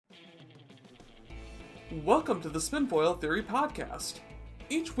Welcome to the Spinfoil Theory Podcast.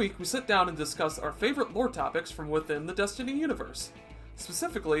 Each week we sit down and discuss our favorite lore topics from within the Destiny universe.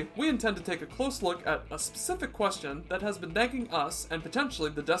 Specifically, we intend to take a close look at a specific question that has been nagging us and potentially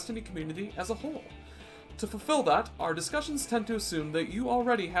the Destiny community as a whole. To fulfill that, our discussions tend to assume that you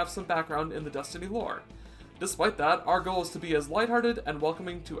already have some background in the Destiny lore. Despite that, our goal is to be as lighthearted and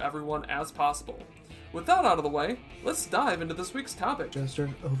welcoming to everyone as possible. With that out of the way, let's dive into this week's topic. Just our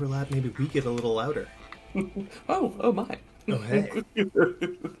overlap, maybe we get a little louder. Oh my. Oh, hey.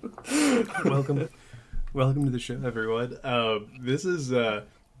 Welcome to the show, everyone. This is a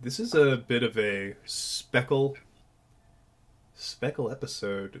bit of a speckle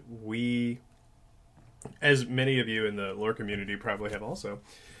episode. We, as many of you in the lore community probably have also,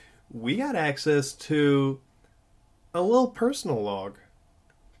 we got access to a little personal log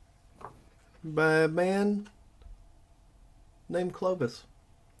by a man named Clovis.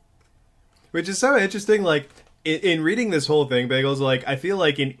 Which is so interesting, like, in reading this whole thing, Bagels, like, I feel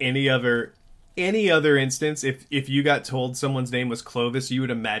like in any other instance, if you got told someone's name was Clovis, you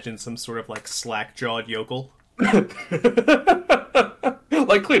would imagine some sort of, like, slack-jawed yokel. Like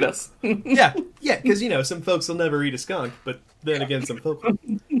Cletus. Yeah, because, you know, some folks will never eat a skunk, but then again, some folk will.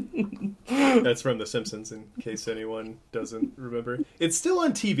 That's from The Simpsons, in case anyone doesn't remember. It's still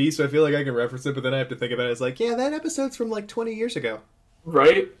on TV, so I feel like I can reference it, but then I have to think about it as, like, yeah, that episode's from, like, 20 years ago.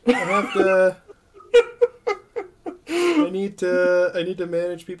 Right? I have to... I need to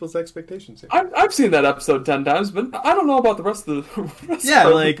manage people's expectations here. I've seen that episode 10 times, but I don't know about the rest of the rest. Yeah,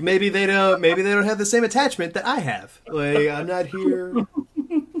 like maybe they don't have the same attachment that I have. Like I'm not here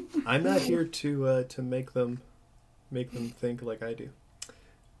to make them think like I do.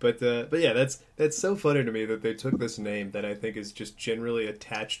 But yeah, that's so funny to me that they took this name that I think is just generally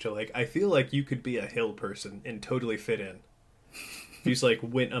attached to, like, I feel like you could be a hill person and totally fit in. If you just like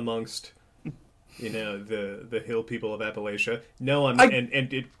went amongst, you know, the hill people of Appalachia. No,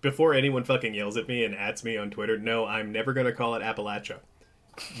 before anyone fucking yells at me and ats me on Twitter, no, I'm never going to call it Appalachia.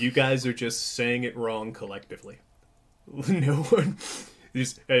 You guys are just saying it wrong collectively. No one...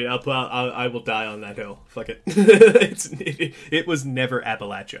 Just, hey, I will die on that hill. Fuck it. It was never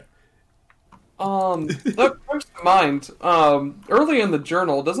Appalachia. That comes to mind. Early in the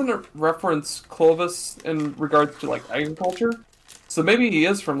journal, doesn't it reference Clovis in regards to, like, agriculture? So maybe he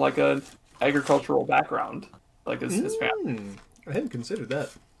is from, like, a agricultural background, like his family. I hadn't considered that.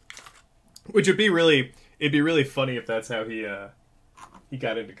 Which would be really, it'd be really funny if that's how he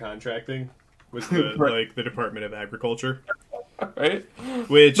got into contracting, was the right. Like the Department of Agriculture, right?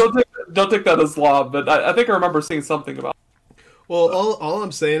 Which don't take that as law, but I think I remember seeing something about. Well, all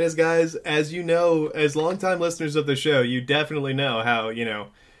I'm saying is, guys, as you know, as longtime listeners of the show, you definitely know how, you know,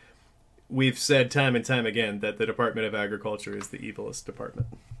 we've said time and time again that the Department of Agriculture is the evilest department.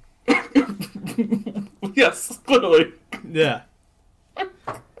 Yes, clearly. Yeah.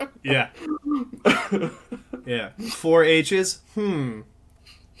 Yeah. Yeah. 4 H's?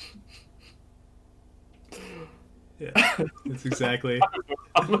 Yeah. That's exactly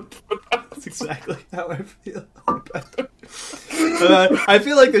how I feel about it. I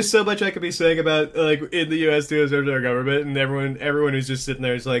feel like there's so much I could be saying about, like, in the U.S. too, as our government, and everyone who's just sitting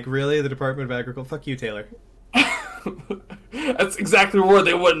there is like, really? The Department of Agriculture? Fuck you, Taylor. That's exactly where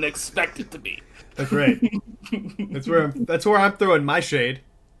they wouldn't expect it to be. That's right. That's where I'm throwing my shade.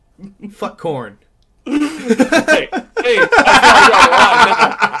 Fuck corn. Hey,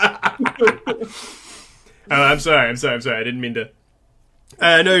 Oh, I'm sorry. I didn't mean to.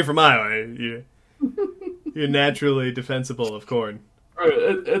 I know you're from Iowa. You're naturally defensible of corn.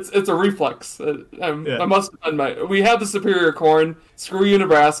 It's a reflex. I must admit, we have the superior corn. Screw you,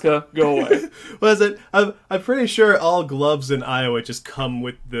 Nebraska. Go away. What is it? I'm pretty sure all gloves in Iowa just come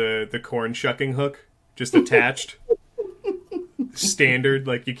with the corn shucking hook, just attached. Standard,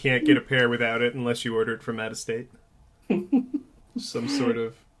 like you can't get a pair without it unless you order it from out of state. Some sort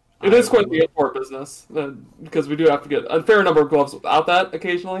of... It is quite the import business, because we do have to get a fair number of gloves without that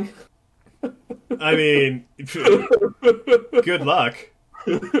occasionally. I mean, good luck.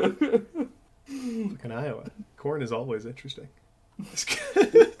 Look in Iowa. Corn is always interesting.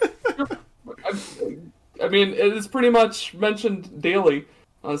 I mean, it is pretty much mentioned daily.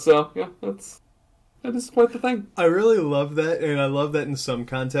 So, yeah, that is quite the thing. I really love that, and I love that in some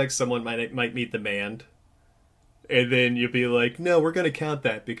contexts someone might meet the man. And then you'll be like, no, we're going to count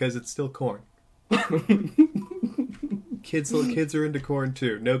that because it's still corn. Kids are into corn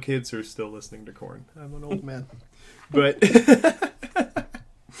too. No kids are still listening to corn. I'm an old man. But,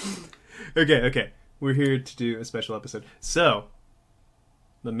 okay. We're here to do a special episode. So,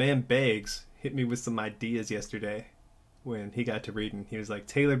 the man Bags hit me with some ideas yesterday when he got to reading. He was like,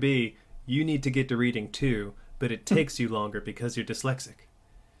 Taylor-B, you need to get to reading too, but it takes you longer because you're dyslexic.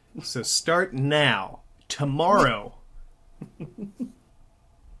 So start now. Tomorrow.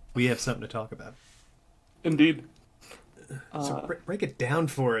 We have something to talk about. Indeed. So break it down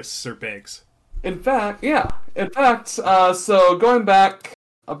for us, Sir Beggs. In fact, so going back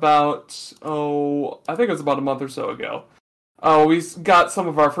about, I think it was about a month or so ago, we got some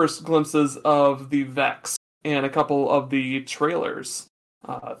of our first glimpses of the Vex and a couple of the trailers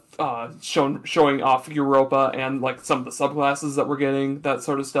showing off Europa and like some of the subclasses that we're getting, that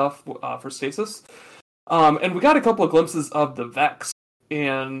sort of stuff for Stasis. And we got a couple of glimpses of the Vex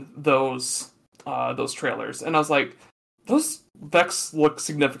in those trailers, and I was like, those Vex look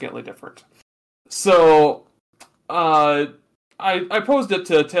significantly different. So I posed it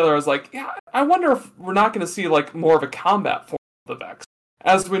to Taylor. I was like, yeah, I wonder if we're not going to see like more of a combat form of the Vex.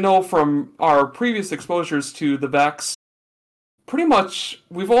 As we know from our previous exposures to the Vex, pretty much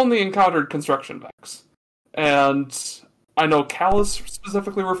we've only encountered construction Vex. And I know Callus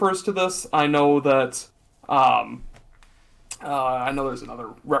specifically refers to this. I know that I know there's another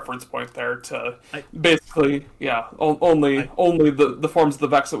reference point there to basically, yeah, only the forms of the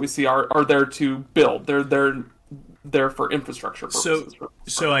Vex that we see are there to build. They're there for infrastructure purposes.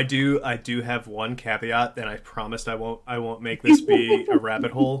 So I do have one caveat, and I promised I won't make this be a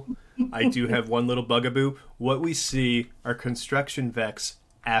rabbit hole. I do have one little bugaboo. What we see are construction Vex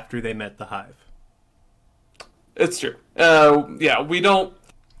after they met the Hive. It's true. Yeah, we don't.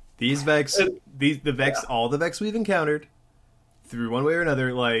 These Vex, all the Vex we've encountered, through one way or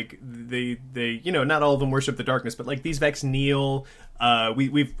another, like they not all of them worship the darkness, but like these Vex kneel.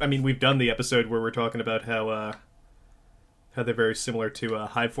 We've done the episode where we're talking about how they're very similar to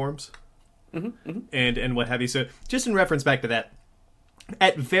hive forms, and what have you. So just in reference back to that,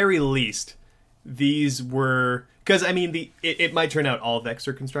 at very least, these were, because I mean it might turn out all Vex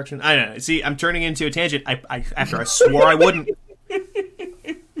are construction. I don't know. See, I'm turning into a tangent. I after I swore I wouldn't.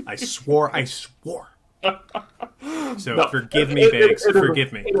 I swore. So no, forgive me, Beggs.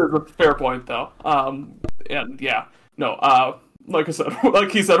 Forgive me. It is a fair point, though. And yeah, no. Like I said,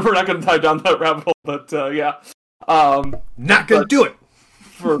 like he said, we're not going to dive down that rabbit hole. But yeah, not going to do it.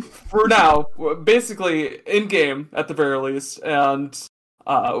 For now, basically in game at the very least, and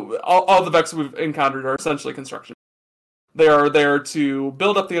all the Vex we've encountered are essentially construction. They are there to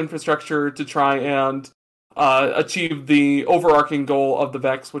build up the infrastructure to try and achieve the overarching goal of the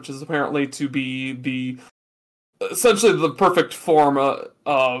Vex, which is apparently to be essentially the perfect form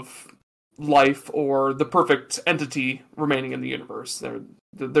of life, or the perfect entity remaining in the universe. They're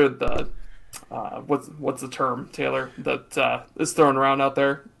the what's the term, Taylor, that is thrown around out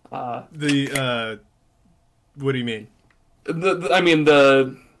there? What do you mean?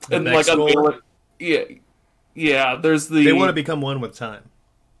 The Vex goal? Yeah. There's the. They want to become one with time.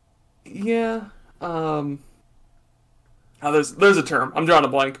 Yeah. There's a term. I'm drawing a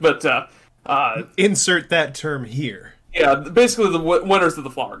blank, but insert that term here. Yeah, basically the winners of the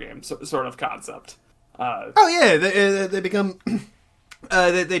flower game sort of concept. They become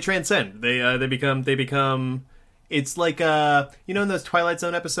they transcend. They become. It's like in those Twilight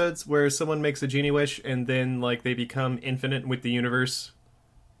Zone episodes where someone makes a genie wish and then like they become infinite with the universe,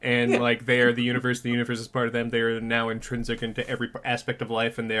 and like they are the universe. The universe is part of them. They are now intrinsic into every aspect of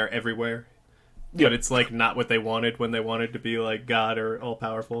life, and they are everywhere. Yeah. But it's like not what they wanted when they wanted to be like God or all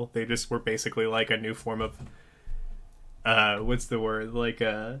powerful. They just were basically like a new form of what's the word? Like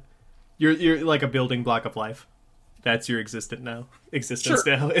you're like a building block of life. That's your existence now.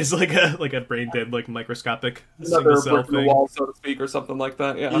 Now is like a brain dead, like microscopic single cell thing, wall, so to speak, or something like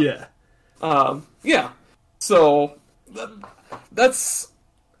that. Yeah. Yeah. So that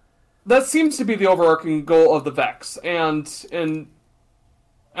seems to be the overarching goal of the Vex, and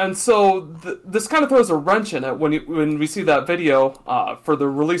so this kind of throws a wrench in it when we see that video for the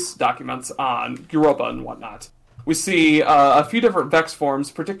release documents on Europa and whatnot. We see a few different Vex forms,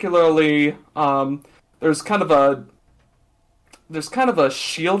 particularly there's kind of a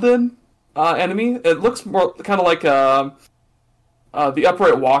shielded enemy. It looks more kind of like the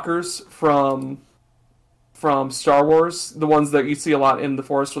upright walkers from Star Wars, the ones that you see a lot in the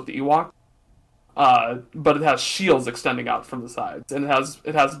forest with the Ewok. But it has shields extending out from the sides, and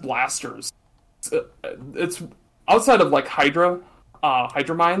it has blasters. It's outside of like Hydra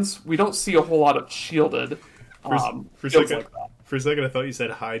mines. We don't see a whole lot of shielded. For a second, I thought you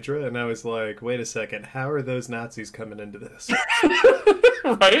said Hydra, and I was like, wait a second, how are those Nazis coming into this?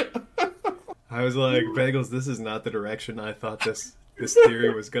 Right? I was like, Bagels, this is not the direction I thought this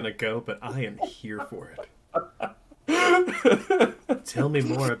theory was going to go, but I am here for it. Tell me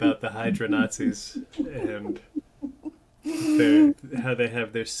more about the Hydra Nazis, and How they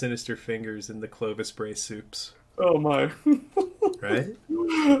have their sinister fingers in the Clovis Bray soups. Oh my! Right?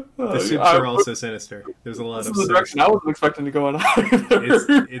 The soups are also sinister. There's a lot of the direction I wasn't expecting to go in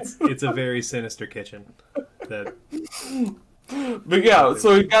either. It's a very sinister kitchen. That. But yeah,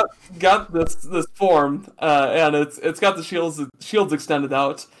 so we got this form, and it's got the shields extended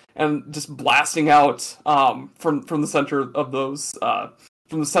out and just blasting out from the center of those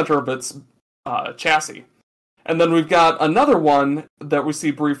from the center of its chassis. And then we've got another one that we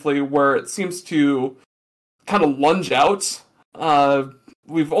see briefly where it seems to kind of lunge out.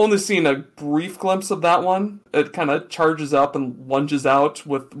 We've only seen a brief glimpse of that one. It kind of charges up and lunges out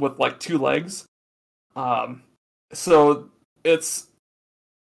with like two legs. So it's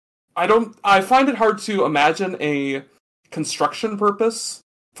I find it hard to imagine a construction purpose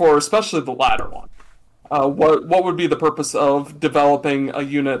for especially the latter one. What would be the purpose of developing a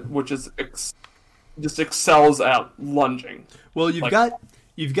unit which is just excels at lunging? Well, you've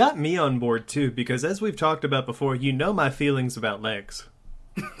got me on board too, because as we've talked about before, you know my feelings about legs.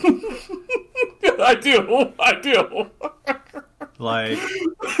 I do. Like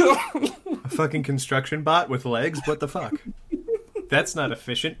a fucking construction bot with legs? What the fuck? That's not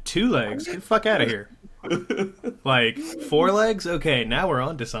efficient. 2 legs? Get the fuck out of here. Like 4 legs? Okay, now we're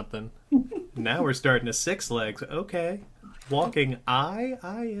on to something. Now we're starting to 6 legs. Okay. Walking I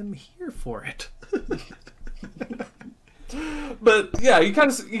am here for it. But yeah, you kind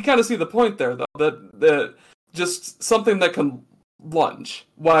of see the point there, though, that just something that can lunge.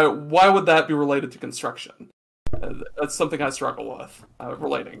 Why would that be related to construction? That's something I struggle with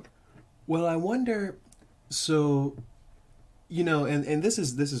relating. Well, I wonder. So, and this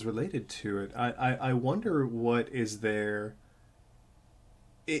is related to it. I wonder what is there.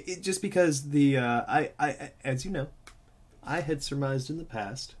 It just because I as you know, I had surmised in the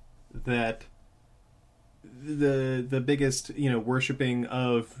past that the biggest worshipping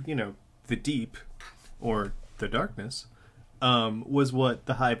of the deep or the darkness was what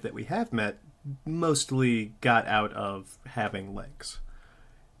the hive that we have met mostly got out of having legs.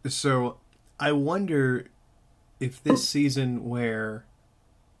 So I wonder if this season where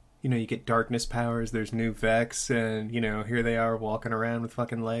you get darkness powers, there's new Vex, and here they are walking around with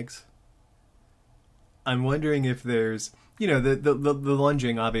fucking legs. I'm wondering if there's the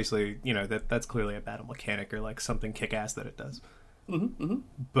lunging, obviously, that's clearly a battle mechanic or like something kick-ass that it does. Mm-hmm, mm-hmm.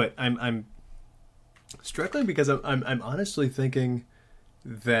 But I'm struggling because I'm honestly thinking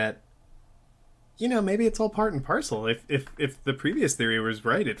that maybe it's all part and parcel. If the previous theory was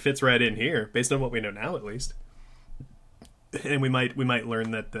right, it fits right in here based on what we know now, at least. And we might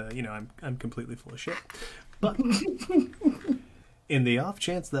learn that I'm completely full of shit. But in the off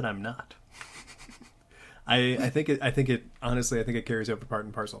chance that I'm not, I think it honestly carries over part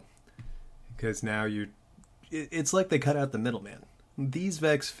and parcel, because now it's like they cut out the middleman. These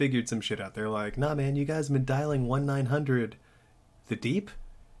Vex figured some shit out. They're like, nah, man, you guys have been dialing 1-900 the deep.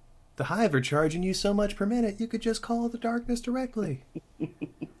 The hive are charging you so much per minute, you could just call the darkness directly.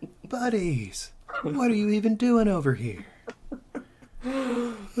 Buddies, what are you even doing over here?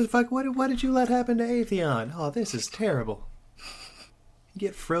 What did you let happen to Atheon? Oh, this is terrible. You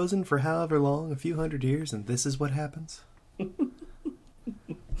get frozen for however long, a few hundred years, and this is what happens?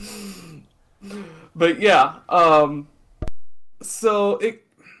 But yeah, so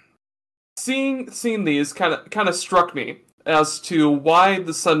seeing these kind of struck me as to why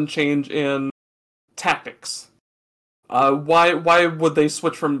the sudden change in tactics. Why would they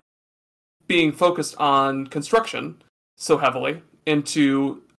switch from being focused on construction so heavily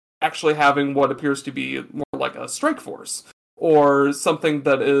into actually having what appears to be more like a strike force, or something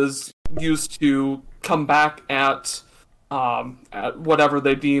that is used to come back at whatever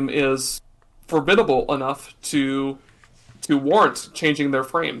they deem is formidable enough to warrant changing their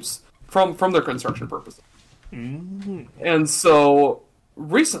frames from their construction purposes. Mm-hmm. And so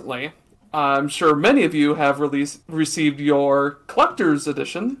recently, I'm sure many of you have received your collector's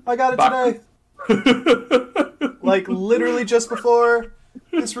edition. I got it today. Like literally just before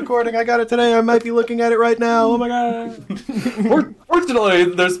this recording, I got it today. I might be looking at it right now. Oh my god. Fortunately,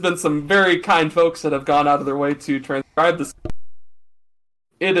 there's been some very kind folks that have gone out of their way to transcribe this.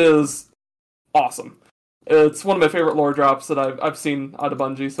 It is awesome. It's one of my favorite lore drops that I've seen out of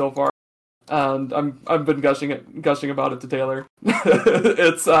Bungie so far, and I've been gushing about it to Taylor.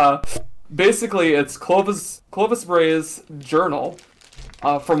 It's basically it's Clovis Bray's journal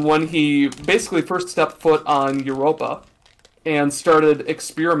from when he basically first stepped foot on Europa and started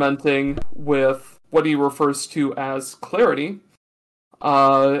experimenting with what he refers to as clarity,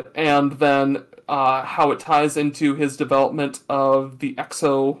 and then how it ties into his development of the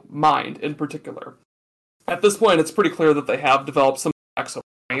exo mind in particular. at this point, it's pretty clear that they have developed some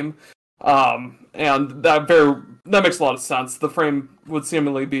exoframe, and that makes a lot of sense. The frame would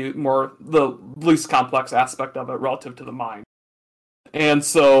seemingly be the least complex aspect of it relative to the mind. And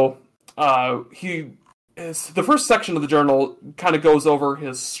so the first section of the journal kind of goes over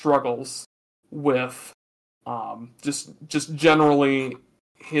his struggles with just generally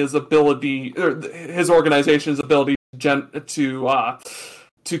his ability, or his organization's ability to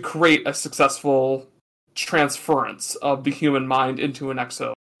create a successful transference of the human mind into an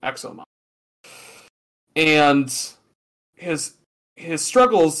exo mind. And his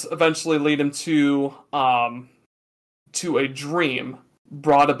struggles eventually lead him to a dream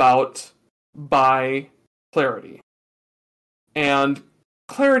brought about by Clarity. And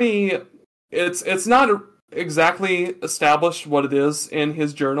Clarity, it's not exactly established what it is in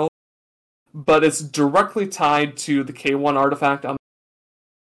his journal, but it's directly tied to the K1 artifact,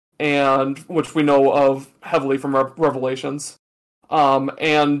 and which we know of heavily from Revelations.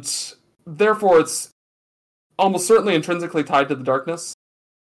 And therefore it's almost certainly intrinsically tied to the darkness.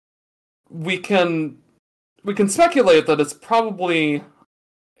 We can speculate that it's probably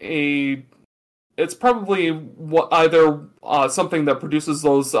either something that produces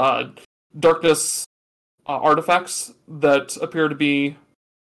those darkness artifacts that appear to be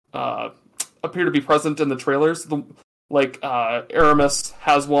present in the trailers. Aramis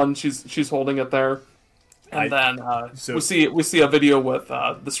has one; she's holding it there, and we see a video with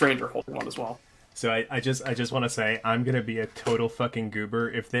the stranger holding one as well. So I just want to say, I'm going to be a total fucking goober.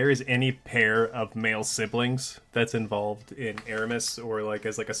 If there is any pair of male siblings that's involved in Aramis or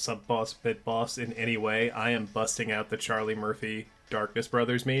as a sub-boss, pit boss in any way, I am busting out the Charlie Murphy Darkness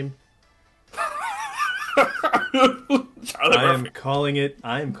Brothers meme. I am calling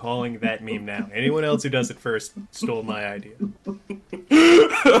that meme now. Anyone else who does it first stole my idea.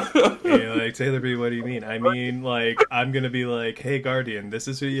 And Taylor-B, what do you mean? I mean, I'm gonna be hey Guardian, this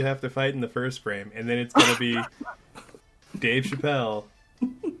is who you have to fight in the first frame, and then it's gonna be Dave Chappelle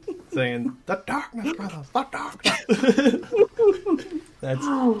saying, "The darkness, brother, the darkness."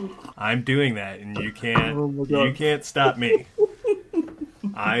 I'm doing that, and you can't stop me.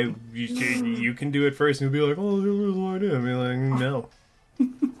 You can do it first, and you'll be like, "Oh, here's what I do." I'll be like, "No,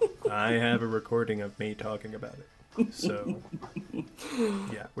 I have a recording of me talking about it." So,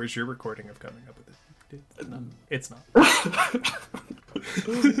 yeah, where's your recording of coming up with it? It's not.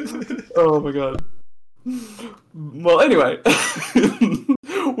 Oh my god. Well, anyway,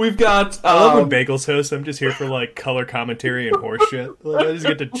 we've got. I love when Bagels hosts. I'm just here for color commentary and horse shit. I just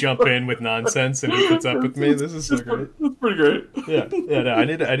get to jump in with nonsense, and he puts up with me. This is so great. That's pretty great. Yeah. No, we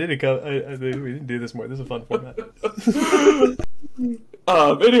didn't do this more. This is a fun format.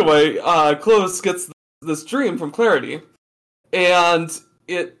 Anyway, Clovis gets this dream from Clarity, and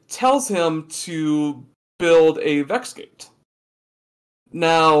it tells him to build a Vex Gate.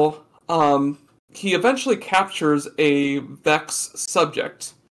 Now, he eventually captures a Vex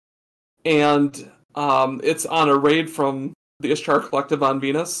subject, and it's on a raid from the Ishtar Collective on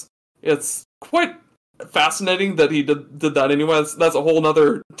Venus. It's quite fascinating that he did that anyway. That's a whole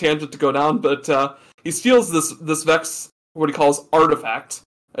nother tangent to go down, but he steals this Vex, what he calls artifact.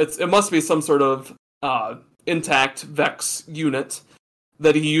 It must be some sort of intact Vex unit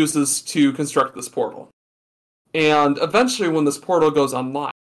that he uses to construct this portal. And eventually when this portal goes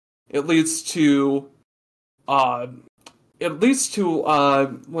online, it leads to what do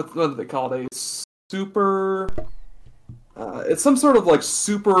they call it? A super. It's some sort of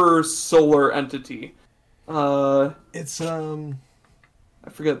super solar entity. It's I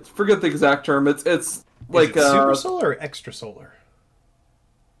forget the exact term. It's like super solar or extra solar.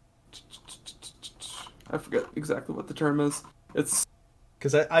 I forget exactly what the term is. It's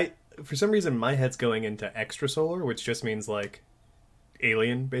because I for some reason my head's going into extra solar, which just means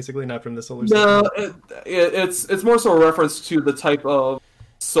alien, basically, not from the solar system. No, it's more so a reference to the type of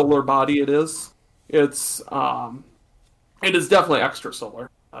solar body it is. It is definitely extra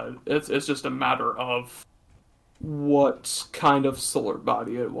solar. It's just a matter of what kind of solar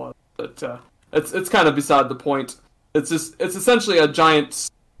body it was. But it's kind of beside the point. It's essentially a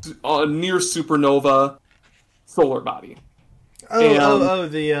giant near supernova solar body. It's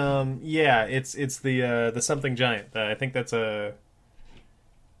the something giant. I think that's a.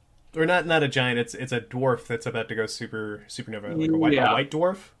 Or not a giant. It's a dwarf that's about to go supernova, a white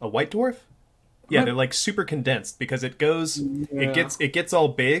dwarf. A white dwarf. Yeah, they're super condensed because it goes. Yeah. It gets all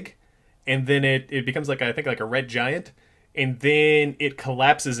big, and then it becomes I think a red giant, and then it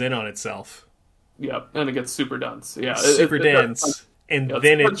collapses in on itself. Yep, and it gets super dense. Yeah, super dense, and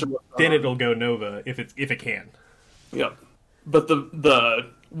then it'll go nova if it can. Yep, but the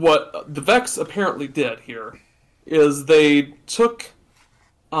what the Vex apparently did here is they took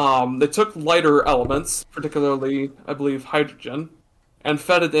lighter elements, particularly, I believe, hydrogen, and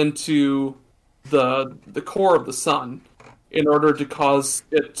fed it into the core of the sun in order to cause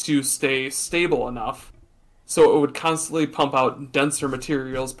it to stay stable enough so it would constantly pump out denser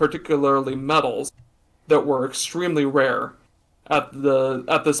materials, particularly metals, that were extremely rare at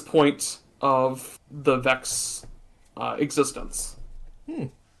this point of the Vex existence.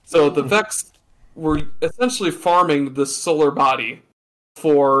 So the Vex were essentially farming this solar body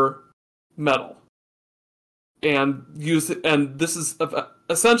for metal, and this is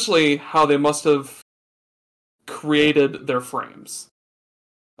essentially how they must have created their frames,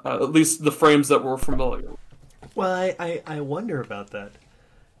 at least the frames that we're familiar with. Well, I wonder about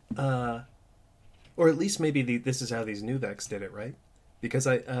that. Or at least maybe this is how these new Vex did it, right? Because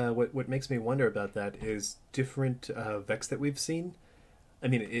what makes me wonder about that is different Vex that we've seen. I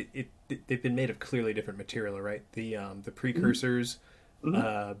mean, they've been made of clearly different material, right? The precursors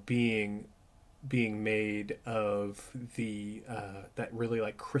being made of the that really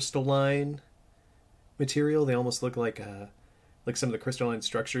like crystalline material. They almost look like some of the crystalline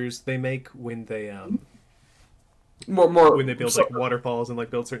structures they make when they when they build like waterfalls and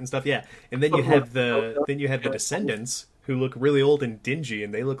like build certain stuff. Yeah, and then you have the descendants who look really old and dingy,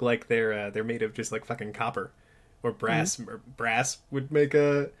 and they look like they're made of just like fucking copper or brass. Or brass would make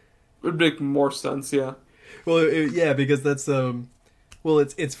more sense. Yeah. Well, yeah, because that's well,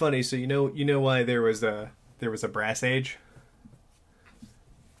 it's funny. So you know why there was a brass age.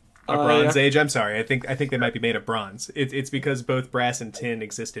 A bronze age. I'm sorry. I think they might be made of bronze. It's because both brass and tin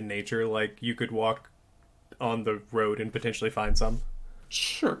exist in nature. Like you could walk on the road and potentially find some.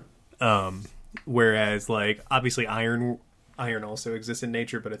 Sure. Whereas like obviously iron also exists in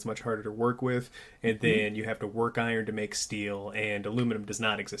nature, but it's much harder to work with. And then you have to work iron to make steel, and aluminum does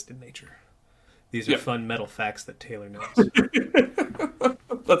not exist in nature. These are fun metal facts that Taylor knows.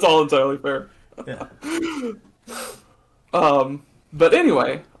 That's all entirely fair. Yeah. But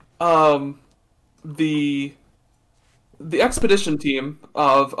anyway, the expedition team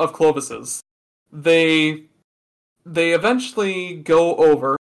of Clovis's, they eventually go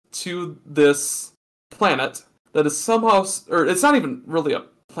over to this planet that is somehow, or it's not even really a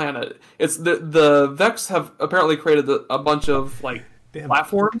planet. It's the Vex have apparently created a bunch of like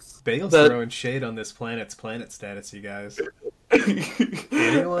platforms. Bagel's throwing shade on this planet's planet status, you guys.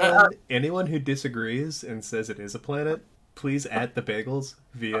 Anyone who disagrees and says it is a planet, please at TheBagelz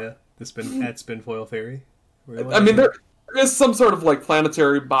via the Spinfoil theory. I mean, there is some sort of like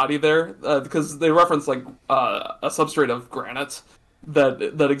planetary body there because they reference like a substrate of granite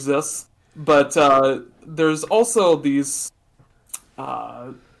that exists, but there's also these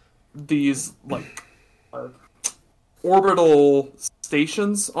like orbital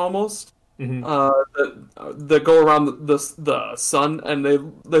stations almost. That go around the sun, and they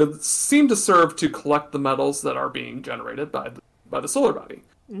seem to serve to collect the metals that are being generated by the solar body.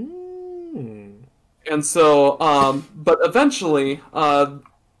 And so, but eventually,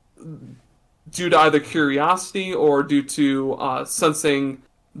 due to either curiosity or due to sensing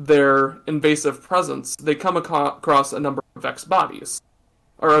their invasive presence, they come across a number of Vex bodies,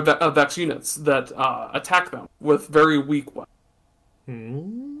 or Vex units that attack them with very weak weapons.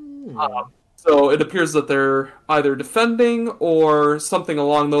 So it appears that they're either defending or something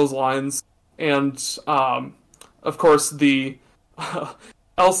along those lines, and of course the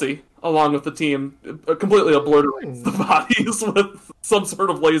Elsie, along with the team, completely obliterates the bodies with some sort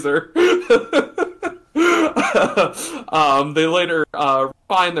of laser. They later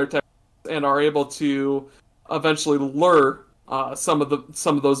find their techniques and are able to eventually lure some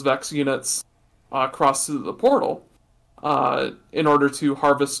of those Vex units across through the portal in order to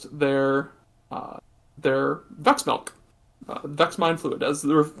harvest their Vex milk, Vex mind fluid, as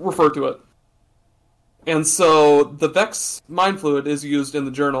they refer to it. And so the Vex mind fluid is used in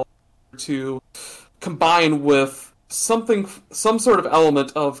the journal to combine with some sort of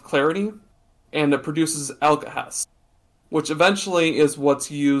element of clarity, and it produces alkahest, which eventually is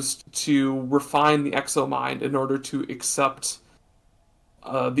what's used to refine the exo mind in order to accept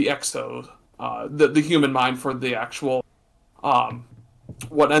the exo, the human mind for the actual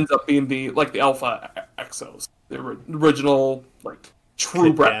what ends up being the alpha exos, the original like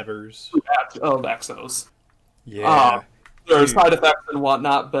true breath of exos. Yeah. There are side effects and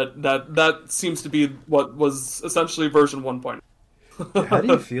whatnot, but that seems to be what was essentially version 1.0. How do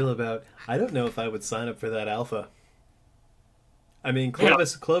you feel about... I don't know if I would sign up for that alpha. I mean,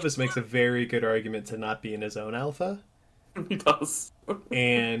 Clovis makes a very good argument to not be in his own alpha. He does.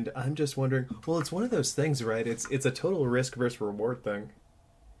 And I'm just wondering... Well, it's one of those things, right? It's a total risk versus reward thing.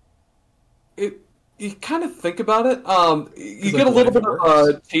 it you kind of think about it. You 'Cause, get like, a what little if it bit of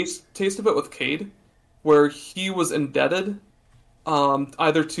works? taste of it with Cade, where he was indebted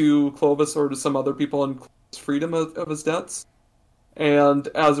either to Clovis or to some other people in Clovis' freedom of his debts, and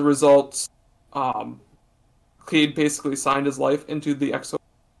as a result, um, Cade basically signed his life into the Exo.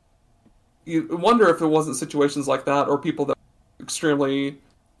 You wonder if it wasn't situations like that or people that were extremely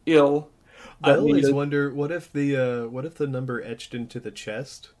ill I that always needed. wonder what if the number etched into the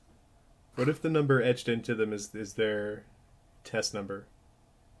chest? What if the number etched into them is their test number?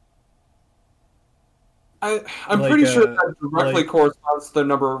 I'm Like pretty sure that directly like corresponds to the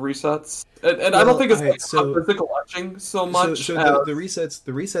number of resets, and I don't well, think it's I like a physical etching so so much so as the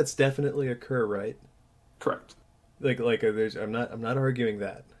resets definitely occur, right? correct. There's I'm not arguing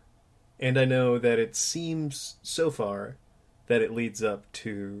that. And I know that it seems so far that it leads up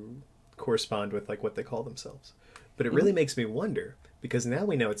to correspond with like what they call themselves. But it really Hmm. makes me wonder because now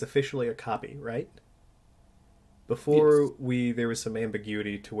we know it's officially a copy, right? Before Yes. we there was some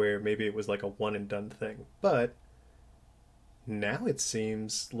ambiguity to where maybe it was like a one and done thing. But now it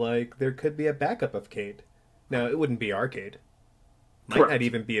seems like there could be a backup of Cade. Now it wouldn't be Arcade. Might not Correct.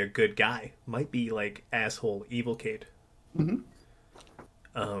 even be a good guy. Might be like asshole evil Cade. Hmm.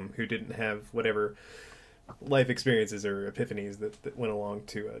 Who didn't have whatever life experiences or epiphanies that went along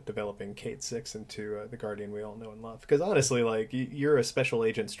to developing Kate Six into the Guardian we all know and love. Because honestly, like you're a special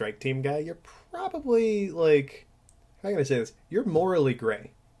agent strike team guy, you're probably like how can I say this? You're morally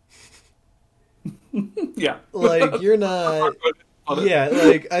gray. Yeah. Like you're not. On it. Yeah,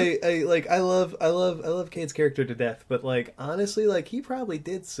 like I love Kate's character to death, but like honestly, like he probably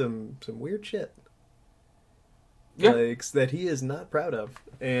did some weird shit, Yeah. like that he is not proud of,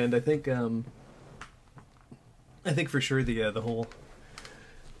 and I think for sure the whole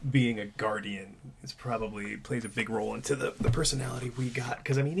being a guardian is probably plays a big role into the personality we got.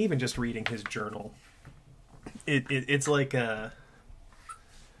 Because I mean, even just reading his journal, it's like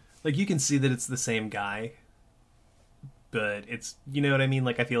you can see that it's the same guy, but it's you know what I mean.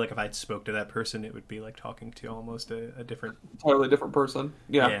 Like I feel like if I spoke to that person, it would be like talking to almost a different Entirely different person.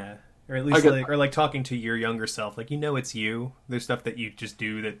 Yeah. yeah. Or at I least get like, or like talking to your younger self, like you know it's you. There's stuff that you just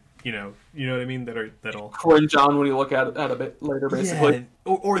do that you know what I mean. That'll cringe on when you look at it a bit later, basically.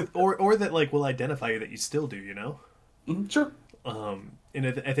 yeah, or that like will identify you that you still do, you know. Mhm, sure. And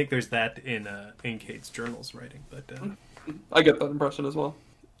I think there's that in Kate's journals writing, but I get that impression as well.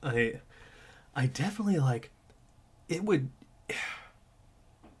 I I definitely like it would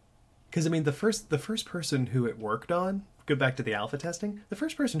because I mean the first person who it worked on go back to the alpha testing. The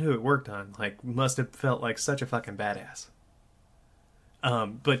first person who it worked on like must have felt like such a fucking badass.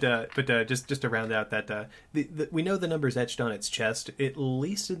 But just to round out that we know the numbers etched on its chest, at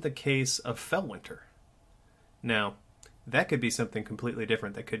least in the case of Fellwinter. Now, that could be something completely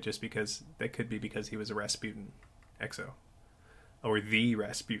different. That could be because he was a Rasputin exo, or the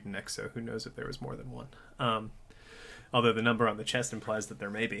Rasputin exo. Who knows if there was more than one? Although the number on the chest implies that there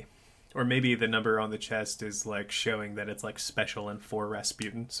may be, or maybe the number on the chest is like showing that it's like special and for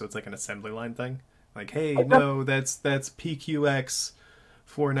Rasputin, so it's like an assembly line thing. Like, hey, no, that's PQX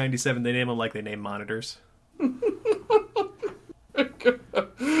 497. They name them like they name monitors.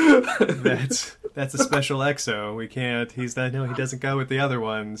 That's a special exo. We can't. He's not. No, he doesn't go with the other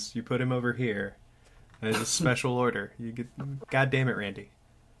ones. You put him over here. There's a special order. You get. God damn it, Randy.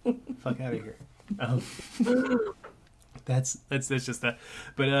 Fuck out of here. Um, that's just that.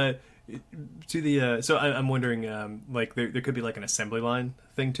 But to the so I'm wondering like there could be like an assembly line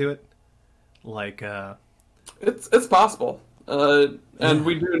thing to it, like It's possible, and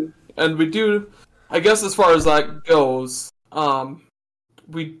we do. I guess as far as that goes,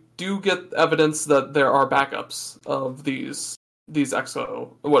 we do get evidence that there are backups of these exo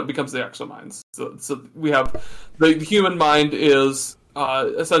what becomes the exo minds. So we have the human mind is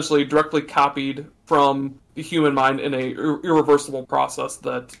essentially directly copied from the human mind in a irreversible process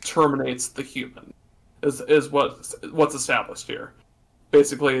that terminates the human. Is what's established here.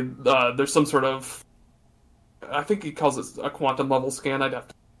 Basically, there's some sort of I think he calls it a quantum level scan. I'd have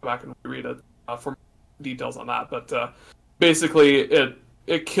to go back and reread it for details on that. But basically,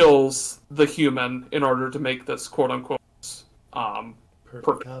 it kills the human in order to make this quote unquote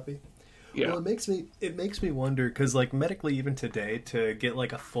perfect copy. Yeah. Well, it makes me wonder because like medically even today to get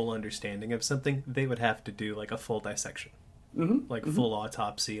like a full understanding of something they would have to do like a full dissection, like full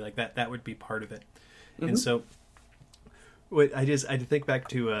autopsy, like that would be part of it. And so what I think back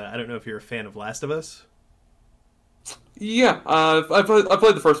to I don't know if you're a fan of Last of Us. Yeah, I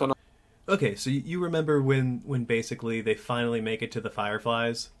played the first one. Okay, so you remember when basically they finally make it to the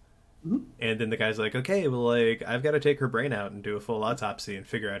Fireflies, and then the guy's like, okay, well, like I've got to take her brain out and do a full autopsy and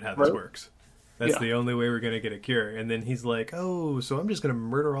figure out how this Right. works. That's the only way we're going to get a cure. And then he's like, oh, so I'm just going to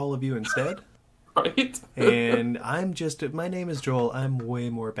murder all of you instead? Right. And my name is Joel. I'm way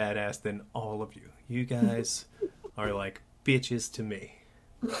more badass than all of you. You guys are like bitches to me.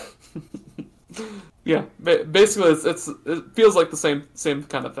 Yeah, basically it feels like the same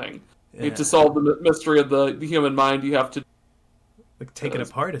kind of thing. Yeah. To solve the mystery of the human mind, you have to like take it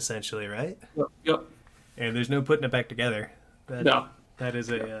apart, essentially, right? Yep. And there's no putting it back together. No. That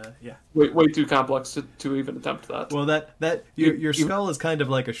is way too complex to even attempt that. Well, that your skull is kind of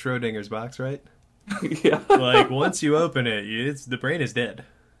like a Schrodinger's box, right? Yeah. Like once you open it, the brain is dead.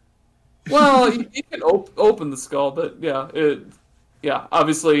 Well, you can open the skull, but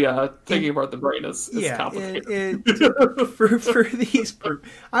obviously taking apart the brain is complicated. For these,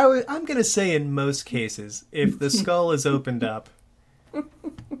 I'm gonna say in most cases, if the skull is opened up,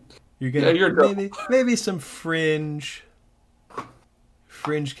 you're gonna maybe some fringe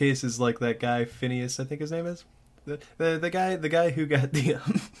cases like that guy Phineas, I think his name is, the guy who got the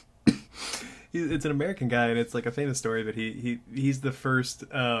it's an American guy, and it's like a famous story, but he's the first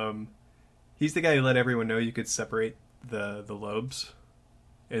he's the guy who let everyone know you could separate the lobes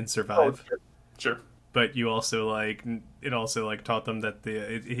and survive. Oh, sure. But you also it also taught them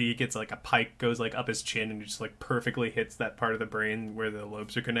that he gets like a pike goes like up his chin and just like perfectly hits that part of the brain where the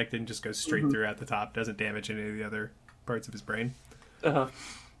lobes are connected and just goes straight through at the top, doesn't damage any of the other parts of his brain.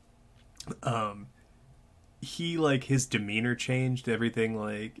 He his demeanor changed,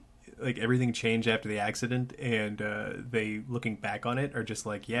 everything everything changed after the accident, and they looking back on it are just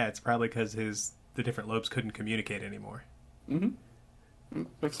like, yeah, it's probably because the different lobes couldn't communicate anymore.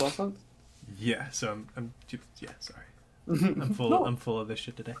 Makes a lot of sense. Yeah, so I'm sorry. I'm full of this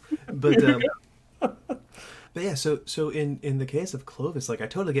shit today. But but yeah, so in the case of Clovis, I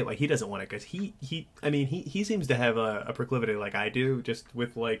totally get why he doesn't want it, because he seems to have a proclivity like I do, just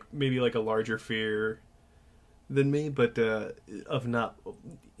with maybe a larger fear than me, but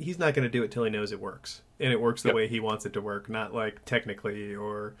he's not going to do it till he knows it works, and it works the way he wants it to work, not technically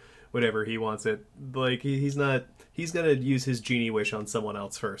or whatever he wants it. He's going to use his genie wish on someone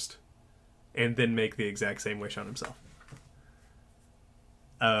else first, and then make the exact same wish on himself.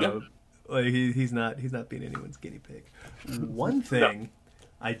 He's not being anyone's guinea pig. One thing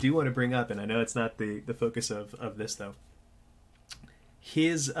I do want to bring up, and I know it's not the focus of this though,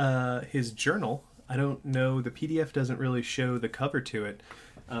 his journal. I don't know, the PDF doesn't really show the cover to it.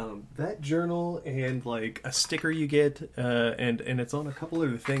 That journal and a sticker you get, and it's on a couple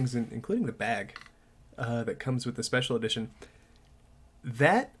other things, including the bag that comes with the special edition.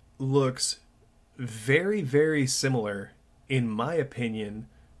 That looks very, very similar, in my opinion,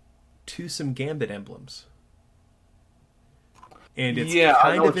 to some Gambit emblems. And it's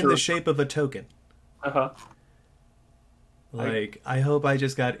kind of in the shape of a token. I hope I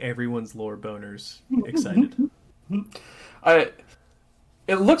just got everyone's lore boners excited.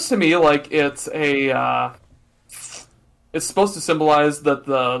 It looks to me like it's it's supposed to symbolize that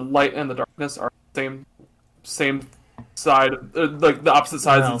the light and the darkness are the same side, the opposite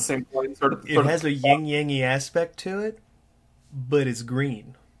sides of the same coin. It has a yin-yang-y aspect to it, but it's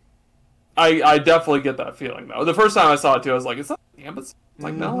green. I definitely get that feeling, though. The first time I saw it, too, I was like, is that Gambit?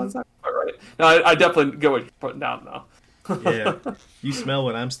 No, that's not quite right. No, I definitely get what you're putting down, though. Yeah, you smell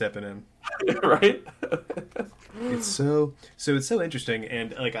what I'm stepping in. Right? It's so interesting,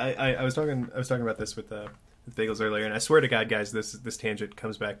 and I was talking about this with Bagels earlier, and I swear to God, guys, this tangent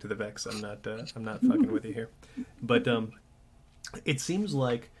comes back to the Vex. I'm not fucking with you here, but it seems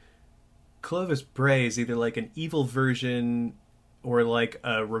like Clovis Bray is either an evil version or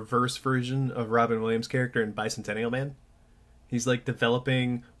a reverse version of Robin Williams' character in Bicentennial Man. He's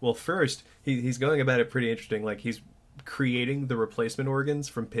developing. Well, first he's going about it pretty interesting. He's creating the replacement organs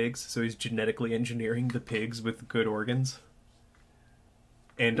from pigs, so he's genetically engineering the pigs with good organs,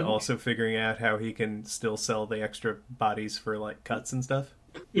 and also figuring out how he can still sell the extra bodies for cuts and stuff,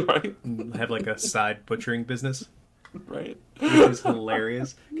 right? And have a side butchering business, right? Which is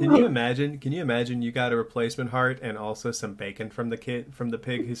hilarious. Can you imagine you got a replacement heart and also some bacon from the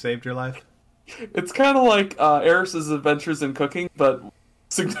pig who saved your life? It's kind of like Eris's Adventures in Cooking, but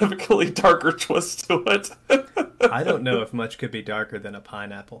significantly darker twist to it. I don't know if much could be darker than a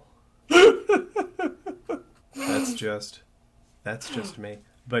pineapple. That's just me.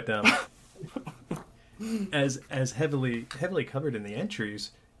 But as heavily covered in the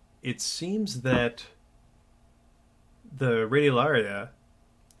entries, it seems that the radiolaria,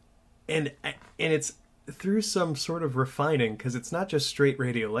 and it's through some sort of refining, because it's not just straight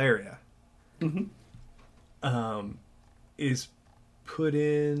radiolaria, is put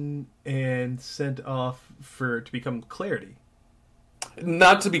in and sent off to become clarity.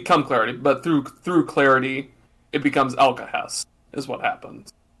 not to become clarity, but through clarity, it becomes alkahest, is what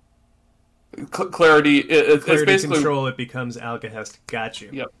happens. Clarity, it's basically control. It becomes alkahest. Got you.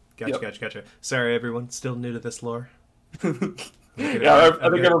 Yep. Gotcha. Sorry, everyone. Still new to this lore. I think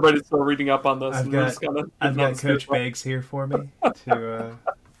everybody's still reading up on this. I've got Coach Beggs here for me to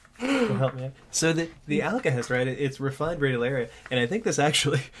help me out. So the alkahest, right? It's refined radiolaria, and I think this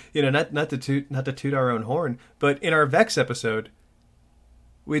actually, not to toot our own horn, but in our Vex episode,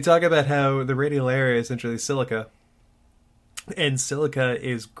 we talk about how the radiolaria is essentially silica. And silica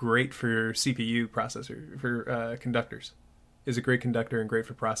is great for CPU processor, for conductors. Is a great conductor and great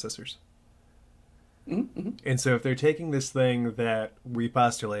for processors. Mm-hmm. And so if they're taking this thing that we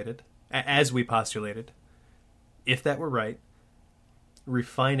postulated, as we postulated, if that were right,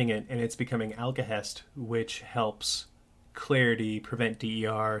 refining it and it's becoming alkahest, which helps clarity, prevent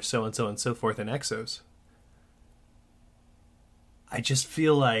DER, so and so and so forth in exos, I just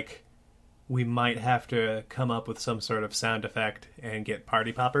feel like we might have to come up with some sort of sound effect and get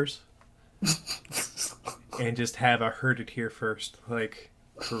party poppers and just have a heard it here first, like,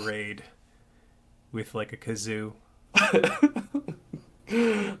 parade with, like, a kazoo.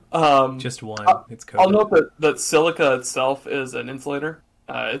 Just one. It's COVID. I'll note that silica itself is an insulator.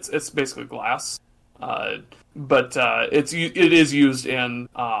 It's basically glass, but it is used in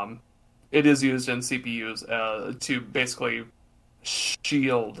CPUs to basically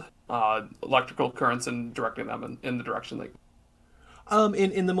shield electrical currents and directing them in the direction they.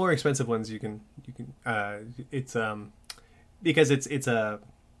 In the more expensive ones, you can it's because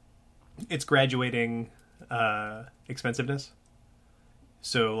it's graduating expensiveness.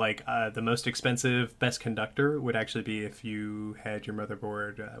 So like the most expensive best conductor would actually be if you had your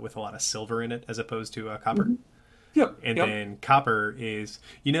motherboard with a lot of silver in it as opposed to copper. Mm-hmm. Yep. Then copper is,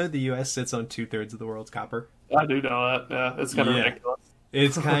 the U.S. sits on 2/3 of the world's copper. I do know that. Yeah, it's kind of ridiculous.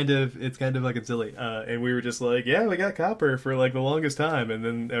 It's kind of fucking silly. And we were just like, yeah, we got copper for like the longest time. And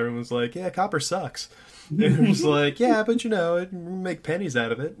then everyone was like, yeah, copper sucks. And we're just like, yeah, but we make pennies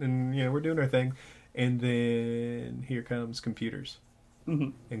out of it. And, we're doing our thing. And then here comes computers. Mm-hmm.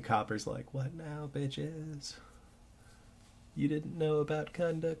 And copper's like, what now, bitches? You didn't know about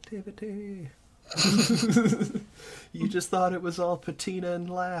conductivity. You just thought it was all patina and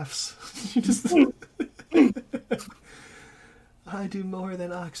laughs. You just... I do more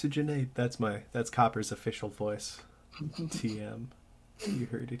than oxygenate. That's Copper's official voice. TM. You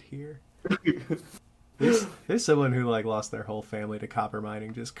heard it here. There's someone who lost their whole family to copper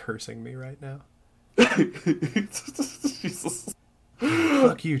mining just cursing me right now. Jesus.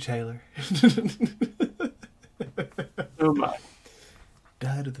 Fuck you, Taylor. Oh my.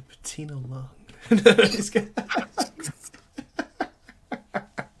 Died of the patina lung.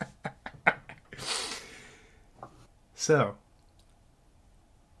 So,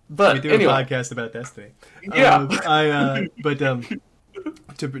 but we do anyway. a podcast about Destiny. Yeah.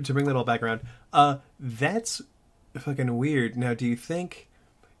 To bring that all back around, that's fucking weird. Now, do you think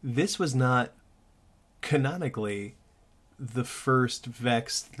this was not canonically the first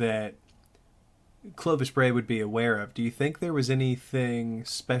Vex that Clovis Bray would be aware of? Do you think there was anything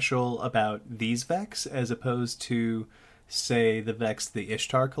special about these Vex as opposed to, say, the Vex the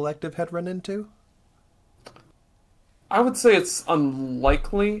Ishtar Collective had run into? I would say it's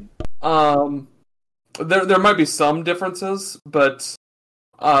unlikely. There might be some differences, but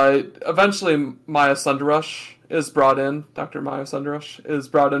eventually Maya Sundarush is brought in. Dr. Maya Sundarush is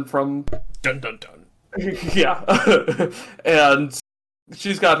brought in from... Dun dun dun. Yeah. And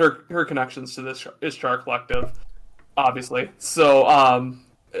she's got her connections to this Ishtar Collective, obviously. So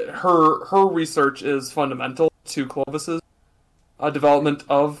her research is fundamental to Clovis's development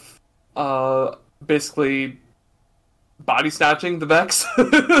of basically body snatching the Vex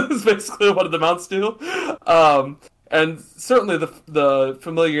is basically what it amounts to. And certainly the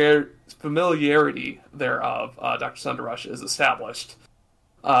familiarity thereof, Dr. Sundarush, is established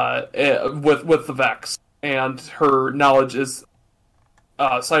with the Vex, and her knowledge is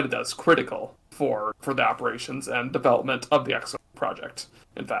cited as critical for the operations and development of the Exo project,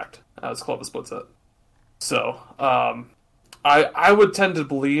 in fact, as Clovis puts it. So I would tend to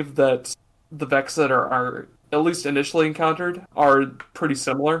believe that the Vex that are at least initially encountered are pretty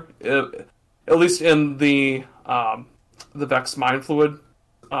similar, at least in the Vex mind fluid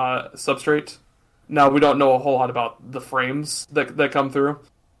substrate. Now, we don't know a whole lot about the frames that come through.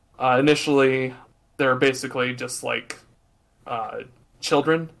 Initially, they're basically just like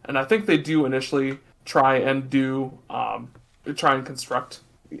children, and I think they do initially try and construct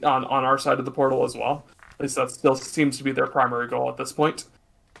on our side of the portal as well. At least that still seems to be their primary goal at this point.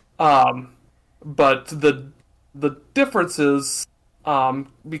 But the differences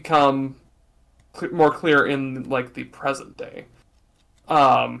become more clear in like the present day.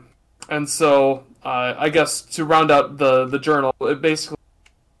 And so I guess to round out the journal, it basically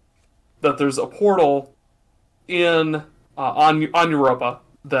that there's a portal in on Europa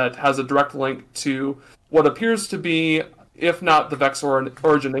that has a direct link to what appears to be, if not the Vex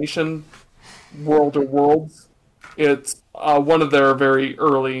origination world or worlds, it's one of their very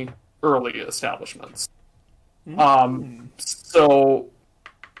early establishments. So,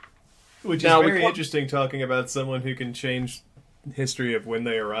 which is very interesting, talking about someone who can change history of when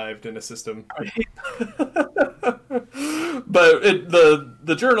they arrived in a system. But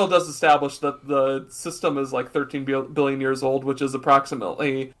the journal does establish that the system is like 13 billion years old, which is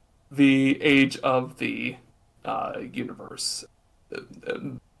approximately the age of the universe,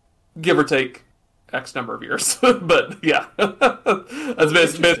 give or take X number of years. But yeah, that's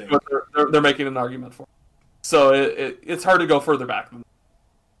basically what they're making an argument for. So it's hard to go further back than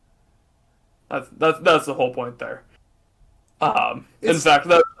that. That's the whole point there. In fact,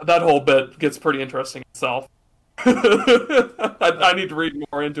 that whole bit gets pretty interesting itself. I need to read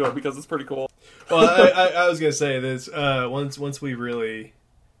more into it because it's pretty cool. Well, I was gonna say this. Once we really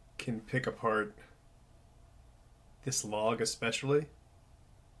can pick apart this log, especially,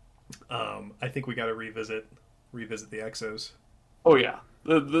 I think we got to revisit the Exos. Oh yeah,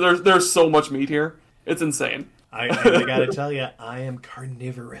 there's so much meat here. It's insane. I gotta tell you, I am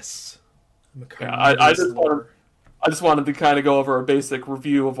carnivorous. I'm a carnivorous. I just wanted to kind of go over a basic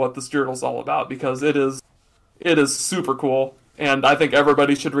review of what this journal's all about, because it is super cool, and I think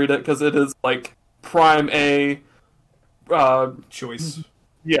everybody should read it because it is like prime A choice.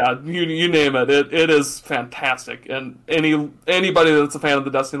 Yeah, you name it. It is fantastic, and anybody that's a fan of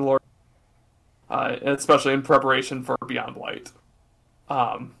the Destiny lore, especially in preparation for Beyond Light.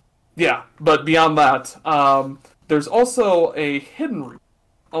 Yeah, but beyond that, there's also a hidden read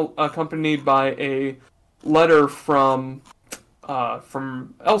accompanied by a letter from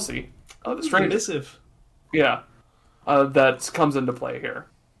Elsie, the stranger. Missive. Yeah, that comes into play here,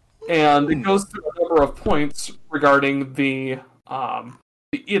 and it goes through a number of points regarding the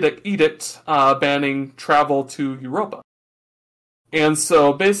edict banning travel to Europa. And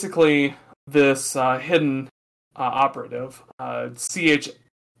so basically, this hidden operative,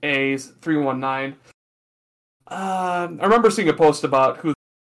 CHA319, I remember seeing a post about who,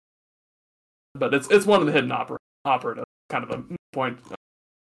 but it's one of the hidden operatives, kind of a point.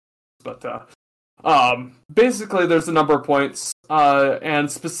 But basically, there's a number of points, and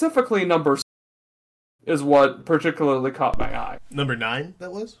specifically number 6 is what particularly caught my eye. Number 9,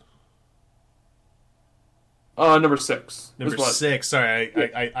 that was? Number 6. Number 6.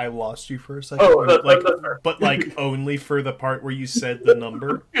 Sorry, I lost you for a second. Oh, but like only for the part where you said the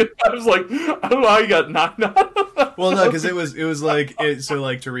number. I was like, I don't know how you got 9. Well, no, because it was like so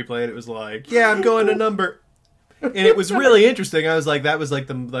like to replay it. It was like, yeah, I'm going to number, and it was really interesting. I was like, that was like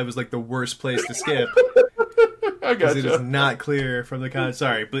the worst place to skip. I gotcha. It is not clear from the con.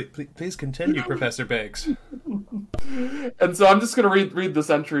 Sorry, please continue, Professor Banks. And so I'm just going to read this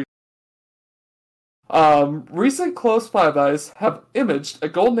entry. Recent close flybys have imaged a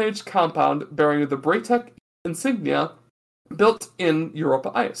Golden Age compound bearing the Braytech insignia built in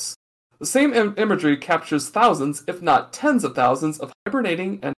Europa ice. The same imagery captures thousands, if not tens of thousands, of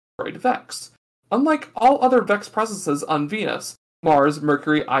hibernating and destroyed Vex. Unlike all other Vex presences on Venus, Mars,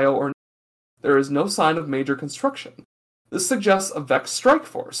 Mercury, Io, or there is no sign of major construction. This suggests a Vex strike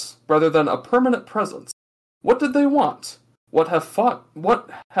force, rather than a permanent presence. What did they want? What have fought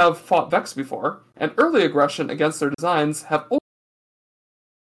Vex before, and early aggression against their designs have over.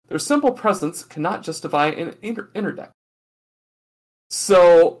 Their simple presence cannot justify an interdict.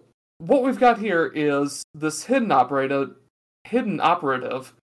 So, what we've got here is this hidden operative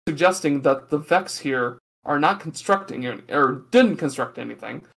suggesting that the Vex here are not constructing or didn't construct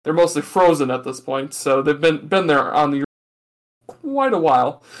anything. They're mostly frozen at this point, so they've been there on the quite a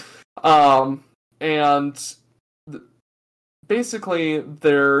while, and basically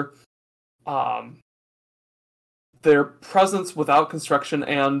their presence without construction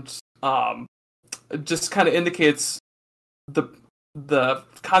and just kind of indicates the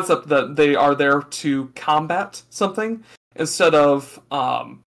concept that they are there to combat something instead of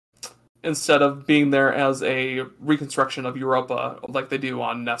being there as a reconstruction of Europa like they do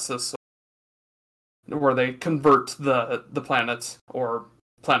on Nessus, where they convert the planet or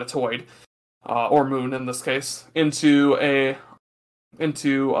planetoid or moon in this case into a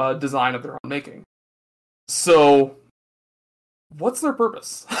design of their own making. So, what's their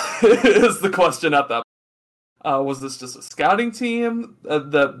purpose? Is the question at that point. Was this just a scouting team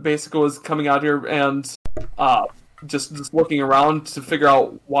that basically was coming out here and just looking around to figure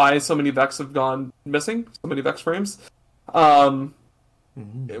out why so many Vex have gone missing, so many Vex frames. It's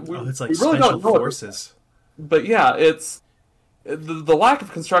like really special forces. But yeah, it's the lack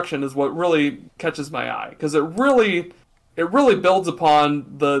of construction is what really catches my eye, because it really builds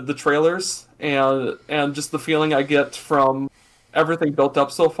upon the trailers and just the feeling I get from everything built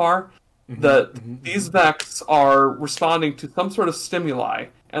up so far, that these Vex are responding to some sort of stimuli,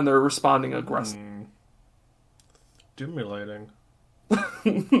 and they're responding aggressively. Stimulating. I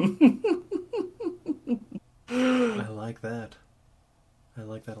like that. I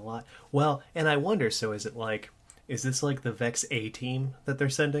like that a lot. Well, and I wonder, so is this like the Vex A team that they're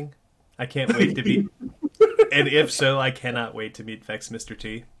sending? I can't wait to meet... And if so, I cannot wait to meet Vex Mr.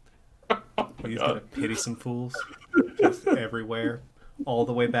 T. He's gonna pity some fools. Just everywhere. All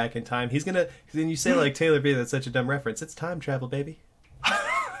the way back in time. He's gonna... Then you say like Taylor-B, that's such a dumb reference. It's time travel, baby.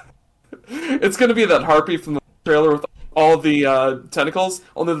 It's gonna be that harpy from the trailer with all the tentacles,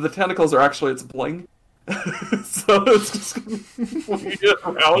 only the tentacles are actually its bling. So it's just gonna be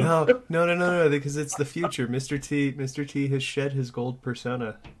around. No, because it's the future. Mr. T has shed his gold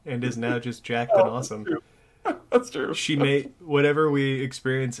persona and is now just jacked and awesome. That's true. She may... Whatever we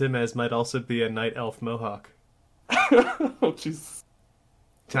experience him as might also be a night elf mohawk. Oh, jeez.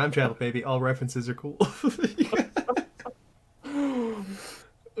 Time travel, baby. All references are cool.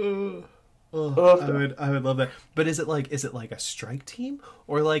 I would love that. But is it like a strike team,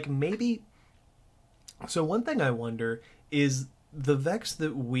 or like maybe? So one thing I wonder is the Vex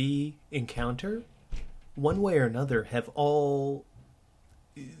that we encounter, one way or another,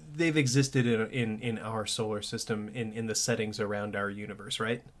 they've existed in our solar system in the settings around our universe,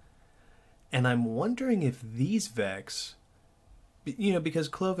 right? And I'm wondering if these Vex, because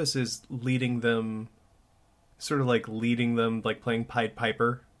Clovis is leading them, like playing Pied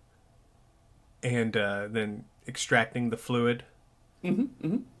Piper, and then extracting the fluid.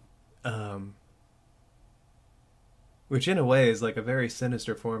 Which in a way is like a very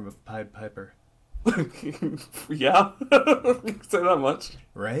sinister form of Pied Piper. Yeah, you can say that much.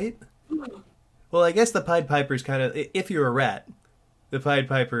 Right? Well, I guess the Pied Piper's kind of... If you're a rat, the Pied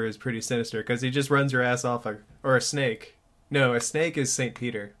Piper is pretty sinister, because he just runs your ass off, or a snake. No, a snake is St.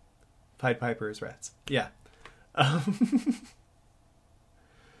 Peter. Pied Piper is rats. Yeah. I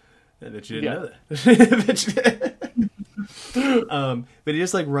bet you didn't know that. But he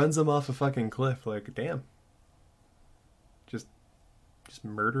just like runs them off a fucking cliff. Like, damn. Just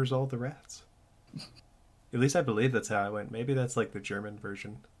murders all the rats. At least I believe that's how it went. Maybe that's like the German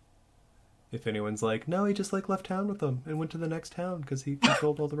version. If anyone's like, no, he just like left town with them and went to the next town because he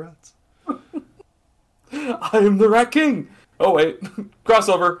controlled all the rats. I am the Rat King. Oh wait,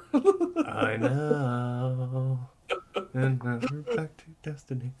 crossover. I know. And now we're back to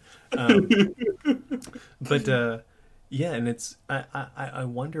destiny. Yeah, and it's I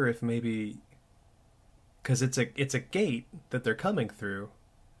wonder if maybe, because it's a gate that they're coming through.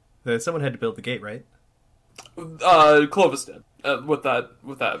 That someone had to build the gate, right? Clovis did with that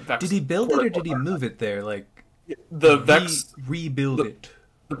Vex. Did he build it or did he move it there? Like the Vex rebuild it.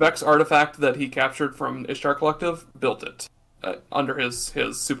 The Vex artifact that he captured from Ishtar Collective built it under his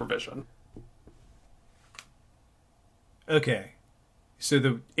supervision. Okay,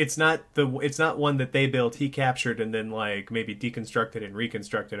 so it's not one that they built. He captured and then like maybe deconstructed and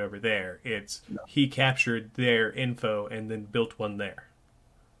reconstructed over there. He captured their info and then built one there.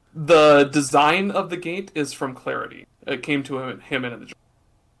 The design of the gate is from Clarity. It came to him in the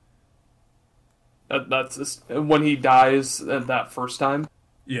dream. That's just, when he dies that first time.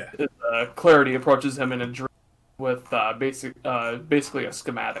 Yeah. Clarity approaches him in a dream with basically a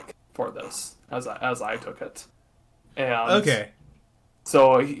schematic for this, as I took it. And okay.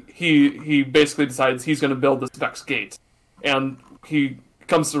 So he basically decides he's going to build this Vex gate, and he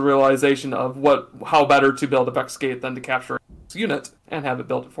comes to the realization of how better to build a Vex gate than to capture a unit and have it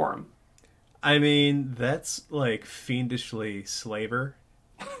built it for him. I mean, that's like fiendishly slaver.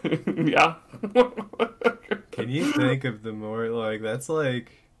 Yeah. Can you think of the more like that's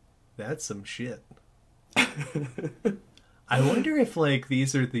some shit. I wonder if like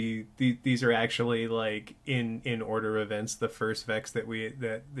these are actually like in order of events the first Vex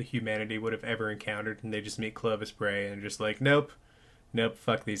that the humanity would have ever encountered, and they just meet Clovis Bray and just like nope,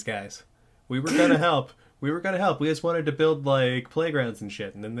 fuck these guys. We were gonna help. We just wanted to build like playgrounds and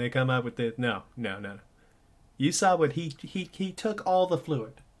shit, and then they come out with the no. You saw what he took all the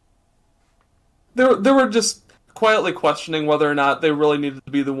fluid. They were just quietly questioning whether or not they really needed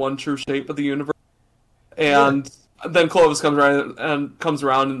to be the one true shape of the universe, and then Clovis comes around, and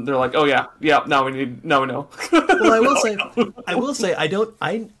they're like, "Oh yeah, now we know." Well, I will say,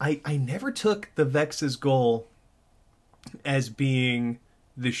 I never took the Vex's goal as being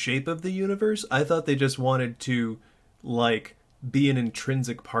the shape of the universe. I thought they just wanted to, like, be an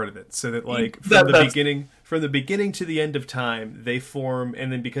intrinsic part of it, so that, like, from the beginning to the end of time, they form,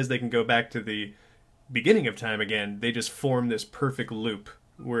 and then because they can go back to the beginning of time again, they just form this perfect loop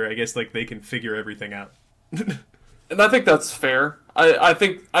where I guess, like, they can figure everything out. And I think that's fair. I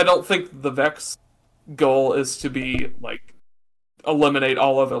don't think the Vex goal is to be, like, eliminate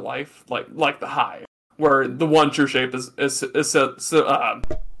all other life, like the Hive, where the one true shape is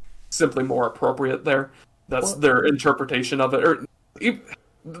simply more appropriate there. That's their interpretation of it. Or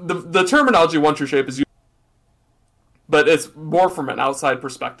the terminology one true shape is used, but it's more from an outside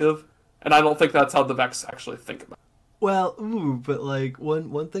perspective, and I don't think that's how the Vex actually think about it. Well, but, like,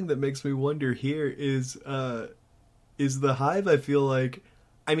 one thing that makes me wonder here is the Hive. I feel like,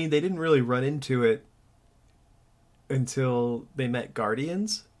 I mean, they didn't really run into it until they met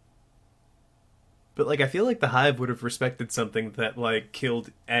Guardians. But, like, I feel like the Hive would have respected something that, like,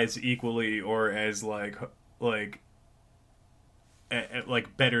 killed as equally or as, like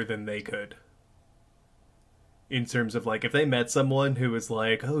better than they could. In terms of, like, if they met someone who was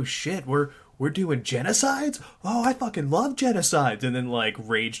like, oh shit, we're doing genocides? Oh, I fucking love genocides! And then, like,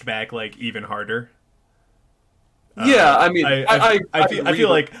 raged back, like, even harder. Yeah, I mean, I feel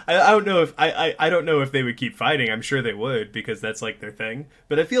like I don't know if I don't know if they would keep fighting. I'm sure they would, because that's, like, their thing.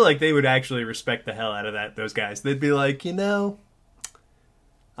 But I feel like they would actually respect the hell out of those guys. They'd be like, you know,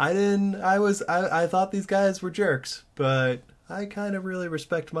 I thought these guys were jerks, but I kind of really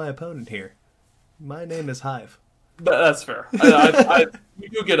respect my opponent here. My name is Hive. That's fair. You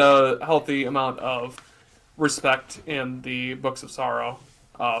do get a healthy amount of respect in the Books of Sorrow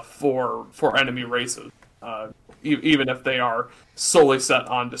for enemy races, even if they are solely set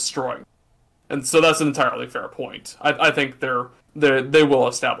on destroying. And so that's an entirely fair point. I think they will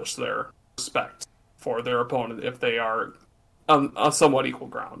establish their respect for their opponent if they are on a somewhat equal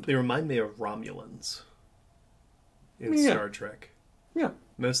ground. They remind me of Romulans in Star Trek. Yeah.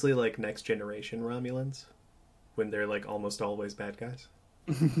 Mostly, like, Next Generation Romulans, when they're, like, almost always bad guys.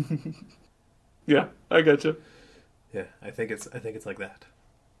 Yeah, I gotcha. Yeah, I think it's like that.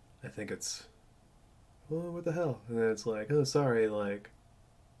 I think it's, oh, what the hell? And then it's like, oh, sorry, like,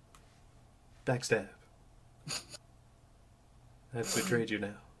 backstab. I've betrayed you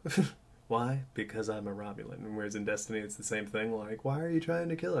now. Why? Because I'm a Romulan. And whereas in Destiny, it's the same thing. Like, why are you trying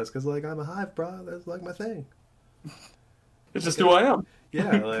to kill us? Because, like, I'm a Hive, bro. That's, like, my thing. It's just who I am. Yeah,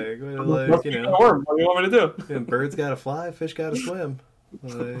 like, you know. What do you want me to do? Yeah, birds gotta fly, fish gotta swim.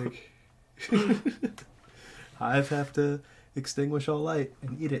 Like, Hive have to extinguish all light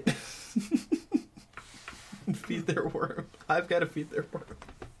and eat it. And feed their worm. Hive gotta feed their worm.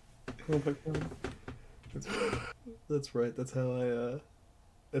 Oh my god. That's right. That's how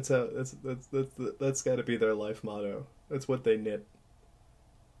that's gotta be their life motto. That's what they knit.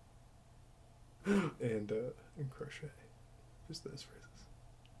 And crochet. Just those phrases.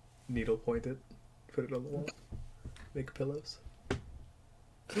 Needle point it, put it on the wall, make pillows.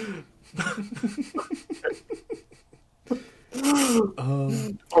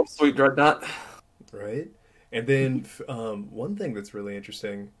 Oh, sweet Dreadnought. Right? And then one thing that's really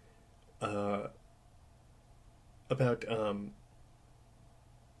interesting about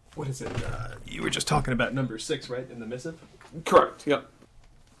what is it? You were just talking about number 6, right, in the missive? Correct. Yep.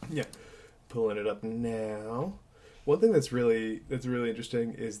 Yeah. Pulling it up now. One thing that's really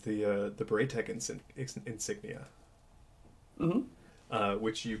interesting is the Braytech insignia,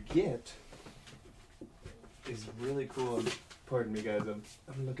 which you get is really cool. Pardon me, guys. I'm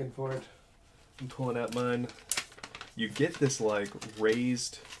looking for it. I'm pulling out mine. You get this, like,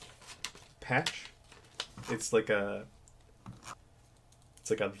 raised patch. It's like a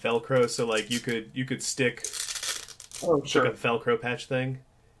Velcro, so, like, you could stick like a Velcro patch thing,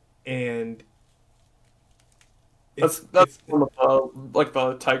 and that's like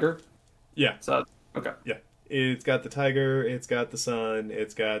the tiger. Yeah. So okay. Yeah. It's got the tiger. It's got the sun.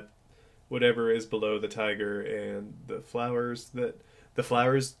 It's got whatever is below the tiger, and the flowers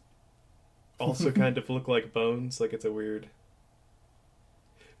also kind of look like bones. Like, it's a weird.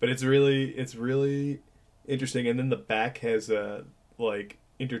 But it's really interesting. And then the back has like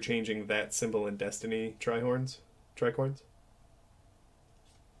interchanging that symbol in Destiny tricorns.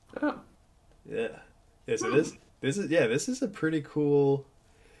 Oh. Yeah. Yes, it is. This is a pretty cool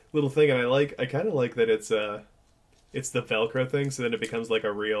little thing, and I kind of like that it's the Velcro thing, so then it becomes like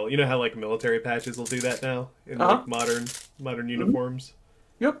a real, you know how, like, military patches will do that now in like modern uniforms.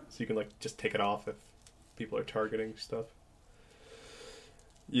 Yep. So you can, like, just take it off if people are targeting stuff.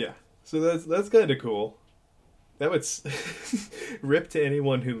 Yeah. So that's kind of cool. That would rip to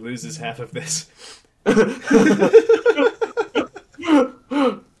anyone who loses half of this.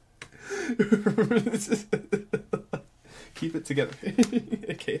 Keep it together.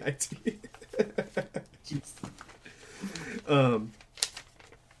 KIT.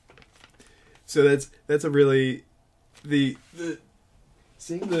 So that's a really the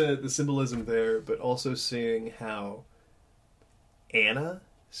seeing the symbolism there, but also seeing how Anna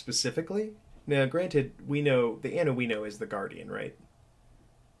specifically. Now, granted, we know the Anna we know is the Guardian, right?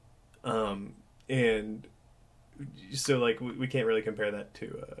 And so like we can't really compare that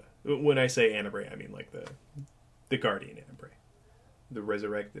to when I say Anna Bray, I mean like the Guardian Anna Bray, the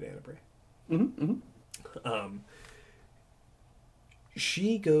resurrected Anna Bray. Mm-hmm, mm-hmm.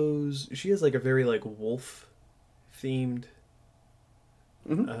 She has like a very like wolf themed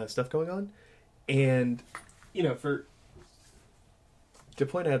stuff going on, and you know, to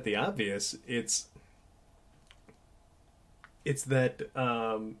point out the obvious, it's that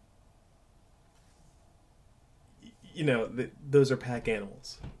you know, those are pack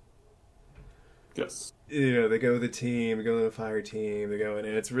animals. Yes. You know, they go with the team, they go with the fire team, they go in,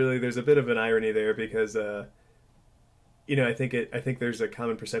 and it's really, there's a bit of an irony there because, you know, I think there's a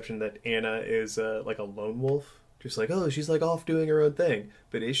common perception that Anna is like a lone wolf, just like, oh, she's like off doing her own thing.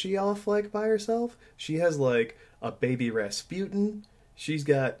 But is she off like by herself? She has like a baby Rasputin. She's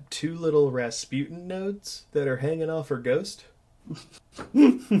got 2 little Rasputin nodes that are hanging off her ghost.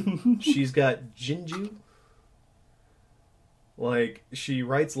 She's got Jinju. Like, she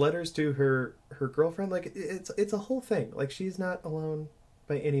writes letters to her girlfriend. Like, it's a whole thing. Like, she's not alone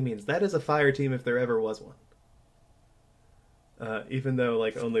by any means. That is a fire team if there ever was one. Even though,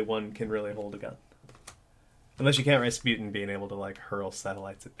 like, only one can really hold a gun. Unless you count Rasputin being able to, like, hurl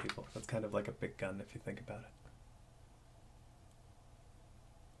satellites at people. That's kind of like a big gun if you think about it.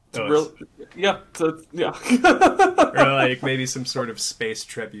 Yeah. Or, like, maybe some sort of space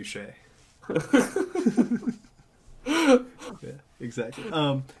trebuchet. Yeah, exactly.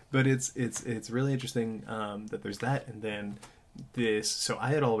 But it's really interesting that there's that, and then this. So I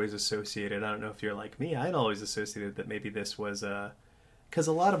had always associated. I don't know if you're like me. I had always associated that maybe this was because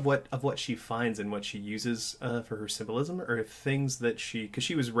a lot of what she finds and what she uses for her symbolism are things that because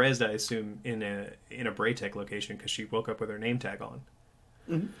she was rezzed, I assume, in a Braytech location because she woke up with her name tag on.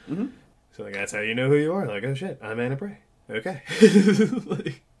 Mm-hmm. Mm-hmm. So like that's how you know who you are. Like, oh shit, I'm Anna Bray. Okay.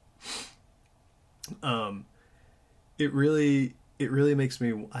 Like, It really makes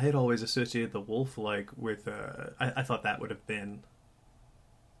me. I had always associated the wolf like with. I thought that would have been,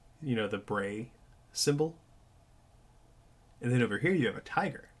 you know, the Bray symbol. And then over here you have a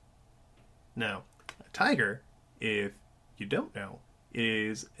tiger. Now, a tiger, if you don't know,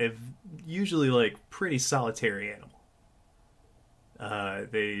 is usually like pretty solitary animal.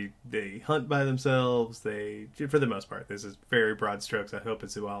 They hunt by themselves. For the most part, this is very broad strokes. I hope a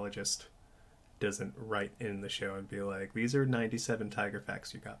zoologist doesn't write in the show and be like, these are 97 tiger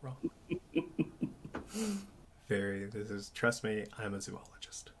facts you got wrong. Trust me, I'm a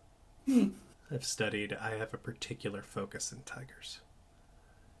zoologist. I've studied, I have a particular focus in tigers.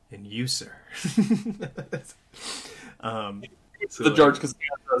 And you, sir. The George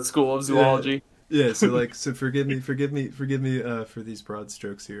Costanza School of Zoology. Yeah, so forgive me for these broad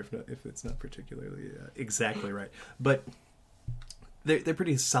strokes here if it's not particularly exactly right. But they're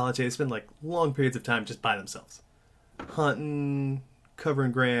pretty solitary. They spend like long periods of time just by themselves, hunting,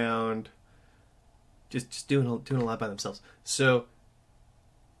 covering ground, just doing a lot by themselves. So,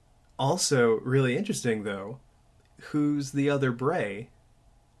 also really interesting though, who's the other Bray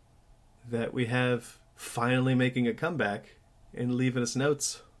that we have finally making a comeback and leaving us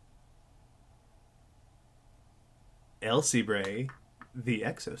notes? Elsie Bray, the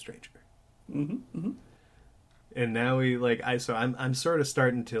Exo Stranger. Mm-hmm. Mm-hmm. And now we like I'm sort of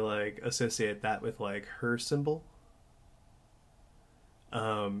starting to like associate that with like her symbol,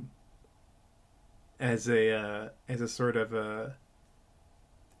 as a sort of a.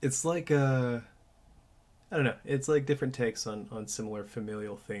 It's like I don't know. It's like different takes on similar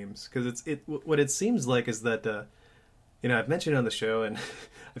familial themes because what it seems like is that you know, I've mentioned it on the show and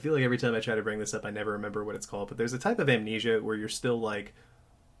I feel like every time I try to bring this up I never remember what it's called, but there's a type of amnesia where you're still like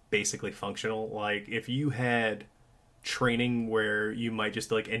basically functional. Like if you had training where you might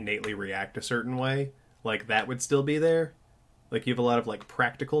just like innately react a certain way, like that would still be there. Like you have a lot of like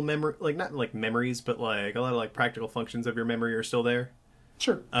practical memory, like not like memories, but like a lot of like practical functions of your memory are still there.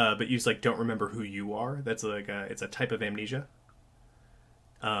 Sure. But you just like don't remember who you are. That's like it's a type of amnesia.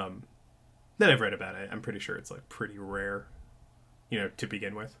 That I've read about it. I'm pretty sure it's like pretty rare, you know, to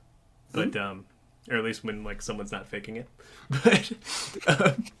begin with. But or at least when like someone's not faking it. But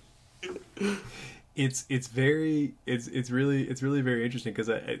it's really very interesting because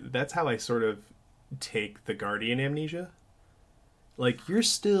that's how I sort of take the Guardian amnesia. Like, you're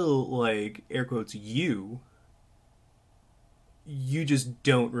still, like, air quotes, you just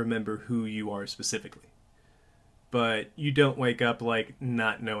don't remember who you are specifically. But you don't wake up, like,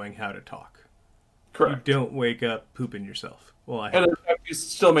 not knowing how to talk. Correct. You don't wake up pooping yourself. Well, and in fact, you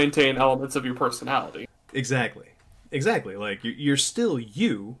still maintain elements of your personality. Exactly. Like, you're still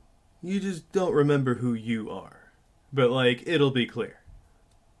you. You just don't remember who you are. But, like, it'll be clear.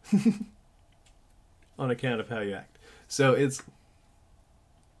 On account of how you act. So it's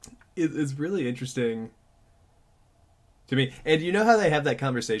really interesting to me. And you know how they have that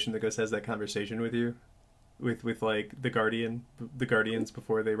conversation, the ghost has that conversation with you? With like, the Guardians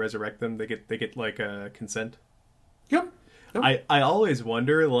before they resurrect them, they get like, consent? Yep. I always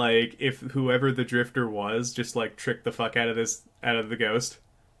wonder, like, if whoever the Drifter was just, like, tricked the fuck out of the ghost.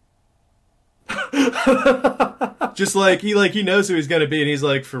 Just like he knows who he's gonna be, and he's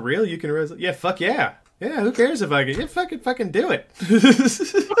like, for real, you can yeah, fuck yeah, who cares if I can? Yeah, fucking do it.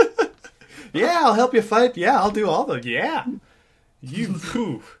 Yeah, I'll help you fight. Yeah, I'll do all the you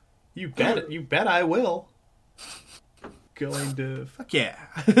bet I will. Going to fuck yeah.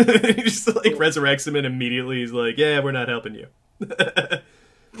 He just like resurrects him, and immediately he's like, yeah, we're not helping you.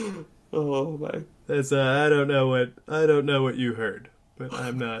 Oh my. That's I don't know what you heard, but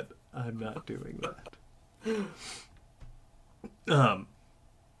I'm not doing that.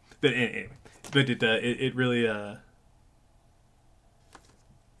 But anyway, it really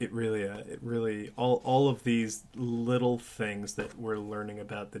all of these little things that we're learning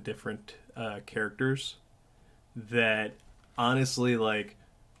about the different characters that honestly, like,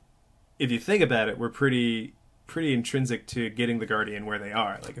 if you think about it, we're pretty intrinsic to getting the Guardian where they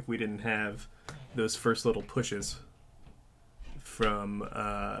are. Like, if we didn't have those first little pushes from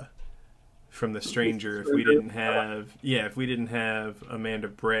the stranger, if we didn't have Amanda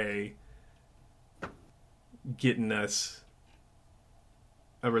Bray getting us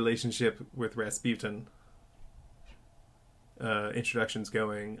a relationship with Rasputin, introductions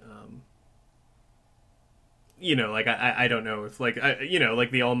going, like, I don't know if, like,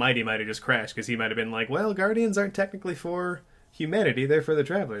 like the Almighty might have just crashed, because he might have been like, well, Guardians aren't technically for humanity, they're for the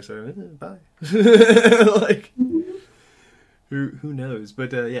Traveler, so bye. Like, who knows?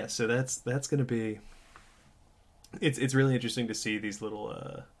 But yeah, so that's gonna be. It's really interesting to see these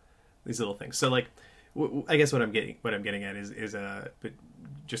little things. So, like, I guess what I'm getting at is but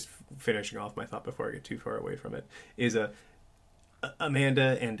just finishing off my thought before I get too far away from it, is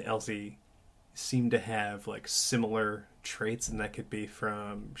Amanda and Elsie seem to have, like, similar traits, and that could be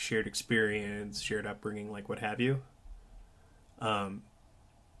from shared experience, shared upbringing, like, what have you. And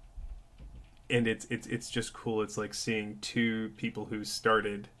it's just cool. It's like seeing two people who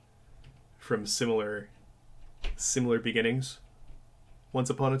started from similar beginnings once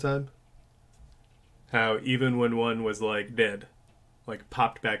upon a time. How even when one was, like, dead, like,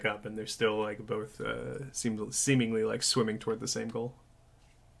 popped back up, and they're still, like, both seemingly, like, swimming toward the same goal.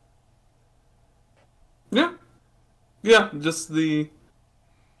 Yeah, just the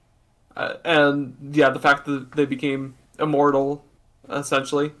the fact that they became immortal,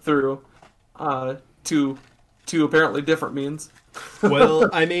 essentially, through two apparently different means. Well,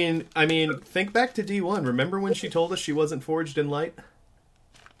 I mean, think back to D1. Remember when she told us she wasn't forged in light?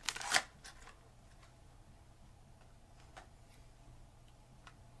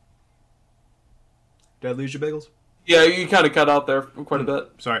 Did I lose you, Bagels? Yeah, you kind of cut out there quite a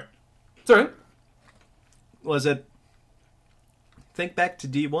bit. Sorry. It's alright. Was it... Think back to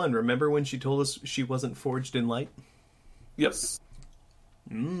D1. Remember when she told us she wasn't forged in light? Yes.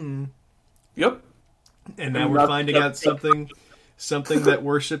 Yep. And now we're finding out something that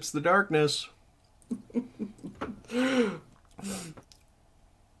worships the darkness.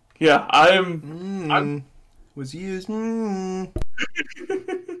 Yeah, I'm was used.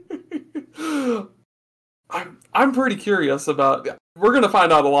 I'm pretty curious about. We're gonna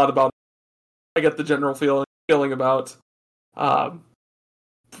find out a lot about. I get the general feeling about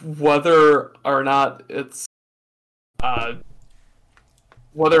whether or not it's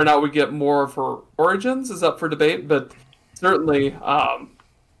whether or not we get more of her origins is up for debate, but certainly I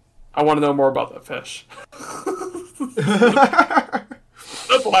want to know more about that fish.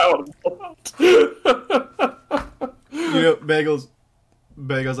 That's what I want to know about.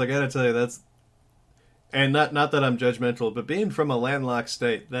 Bagels, I gotta tell you, that's... And not that I'm judgmental, but being from a landlocked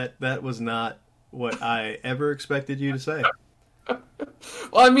state, that was not what I ever expected you to say.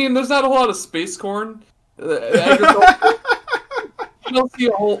 Well, I mean, there's not a lot of space corn. You don't see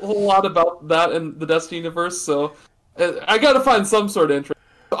a whole lot about that in the Destiny universe, so I gotta find some sort of interest.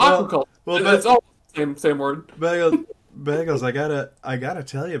 Aquaculture. Well, it's all the same word. Bagels, I gotta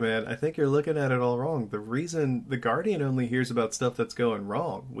tell you, man, I think you're looking at it all wrong. The reason the Guardian only hears about stuff that's going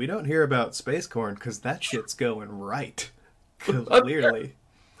wrong, we don't hear about space corn because that shit's going right. Clearly.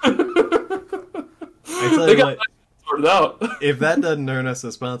 I tell you what, sorted out. if that doesn't earn us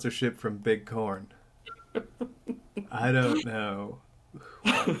a sponsorship from Big Corn, I don't know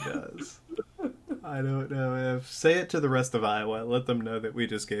what does. I don't know if. Say it to the rest of Iowa. Let them know that we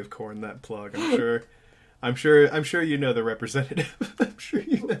just gave Corn that plug. I'm sure you know the representative. I'm sure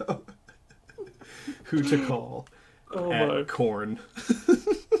you know who to call at Corn.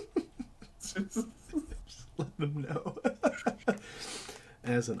 Just let them know.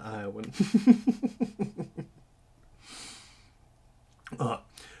 As an Iowan.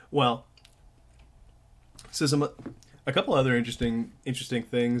 Well, so a couple other interesting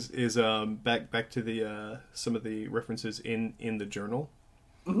things is back to the some of the references in the journal.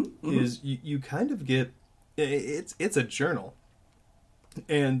 Is you kind of get it's a journal,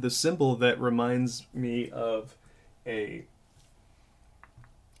 and the symbol that reminds me of a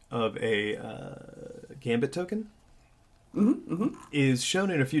gambit token is shown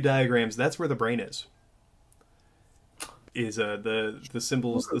in a few diagrams. That's where the brain is. Is the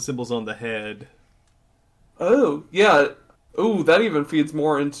symbols on the head. Oh, yeah. Oh, that even feeds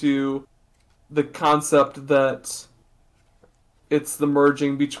more into the concept that it's the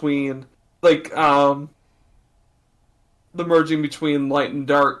merging between, like, the merging between light and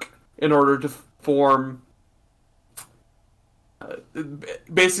dark in order to form.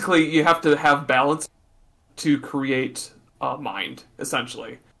 Basically, you have to have balance to create a mind,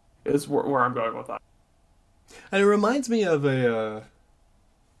 essentially, is where I'm going with that. And it reminds me of a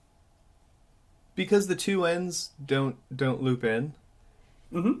because the two ends don't loop in.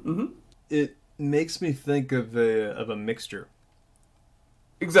 It makes me think of a mixture.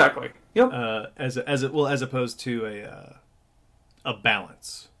 Exactly. Yep. As opposed to a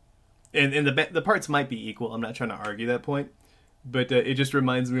balance, and the parts might be equal. I'm not trying to argue that point, but it just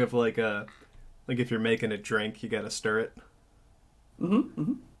reminds me of like if you're making a drink, you got to stir it.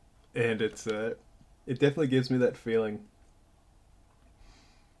 And it's it definitely gives me that feeling.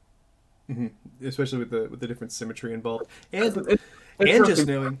 Especially with the different symmetry involved, and just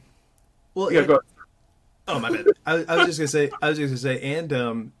knowing. Well, yeah, go ahead. Oh, my bad. I was just gonna say,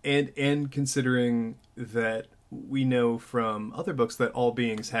 and considering that we know from other books that all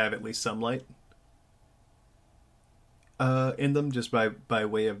beings have at least some light in them, just by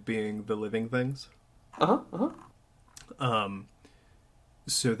way of being the living things.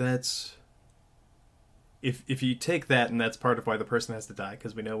 So that's. If you take that, and that's part of why the person has to die,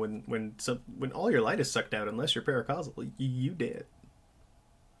 because we know when all your light is sucked out, unless you're paracausal, you dead.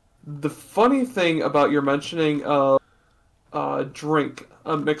 The funny thing about your mentioning of drink,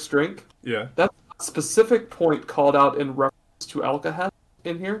 a mixed drink, yeah, that's a specific point called out in reference to alcohol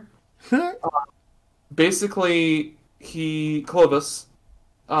in here. Basically, Clovis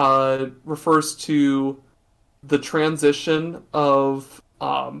refers to the transition of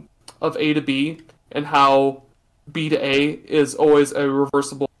A to B. And how B to A is always a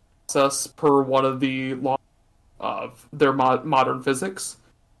reversible process per one of the laws of their modern physics.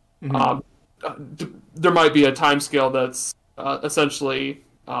 There might be a time scale that's essentially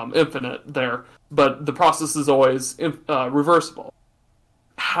infinite there, but the process is always reversible.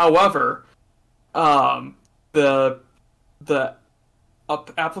 However, the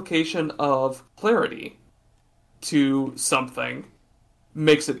application of clarity to something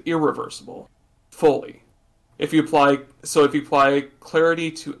makes it irreversible. Fully. If you apply clarity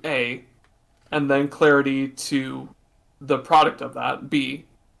to A, and then clarity to the product of that, B,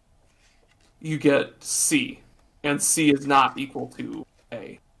 you get C. And C is not equal to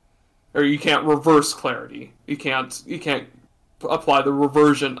A. Or you can't reverse clarity. You can't apply the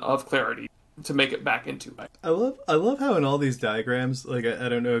reversion of clarity to make it back into A. I love how in all these diagrams, like I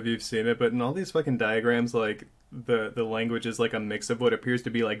don't know if you've seen it, but in all these fucking diagrams, like the language is like a mix of what appears to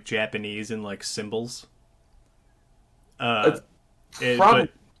be like Japanese and like symbols. It's probably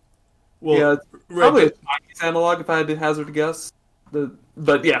a Chinese analog if I had to hazard a guess.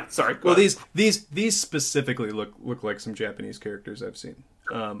 But yeah, sorry. Well, these specifically look like some Japanese characters I've seen.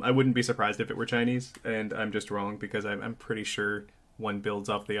 I wouldn't be surprised if it were Chinese, and I'm just wrong because I'm pretty sure one builds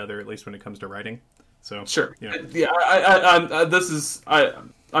off the other, at least when it comes to writing. So sure, you know. Yeah.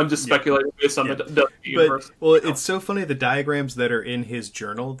 I'm just speculating based on the universe. Well, it's so funny. The diagrams that are in his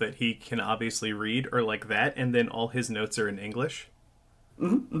journal that he can obviously read are like that, and then all his notes are in English.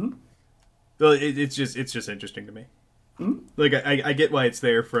 Well, it's just interesting to me. Like I get why it's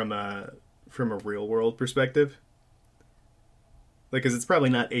there from a real world perspective. Like, because it's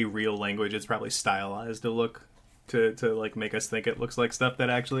probably not a real language. It's probably stylized to look to like make us think it looks like stuff that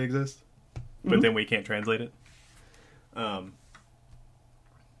actually exists, but then we can't translate it. So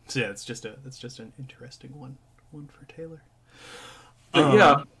yeah, it's just an interesting one for Taylor.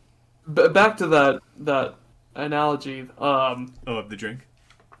 Yeah, back to that analogy. Of the drink.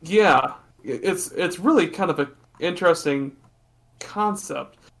 Yeah, it's really kind of an interesting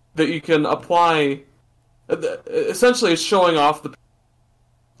concept that you can apply. Essentially, it's showing off the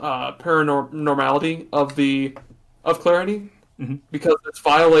paranormality of clarity, because it's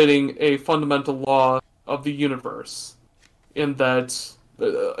violating a fundamental law of the universe, in that,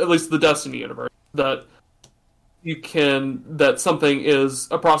 at least the Destiny universe, that something is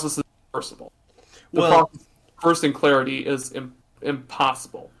a process that's reversible. The process of reversing clarity is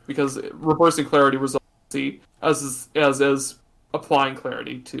impossible, because reversing clarity results in C, as is applying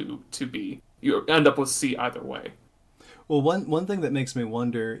clarity to B. You end up with C either way. Well, one thing that makes me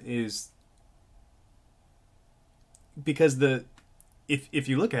wonder is because if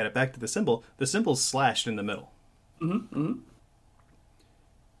you look at it, back to the symbol's slashed in the middle.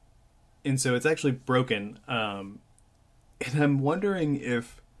 And so it's actually broken. And I'm wondering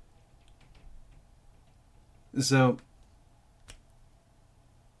if... So,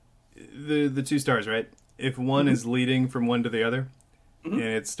 the two stars, right? If one is leading from one to the other, and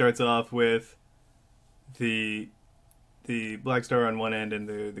it starts off with the black star on one end and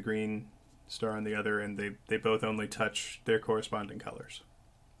the green star on the other, and they both only touch their corresponding colors.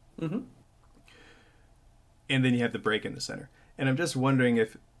 And then you have the break in the center. And I'm just wondering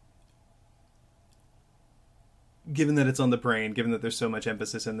if, given that it's on the brain, given that there's so much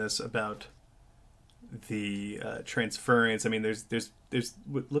emphasis in this about the transference, I mean, there's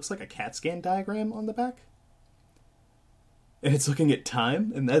what looks like a CAT scan diagram on the back, and it's looking at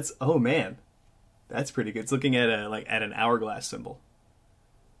time, and that's, oh man, that's pretty good. It's looking at an hourglass symbol,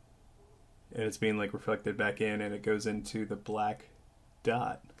 and it's being like reflected back in, and it goes into the black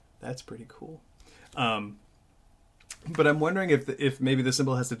dot. That's pretty cool. But I'm wondering if maybe the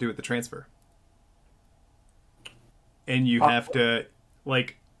symbol has to do with the transfer. And you have to,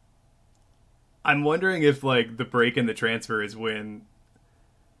 like... I'm wondering if, like, the break in the transfer is when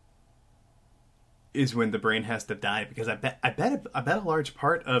the brain has to die, because I bet a large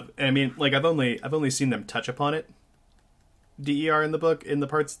part of... I mean, like, I've only seen them touch upon it, DER in the book, in the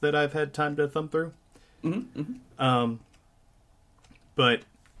parts that I've had time to thumb through. But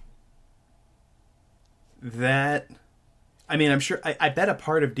that... I mean, I'm sure... I bet a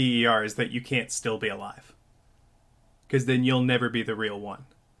part of DER is that you can't still be alive. Because then you'll never be the real one.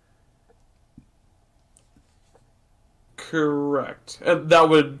 Correct. And that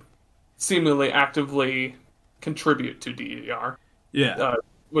would seemingly actively contribute to DER. Yeah.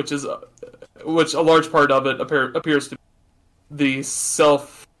 Which a large part of it appears to be the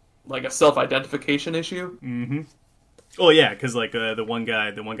self-identification issue. Oh yeah, because like the one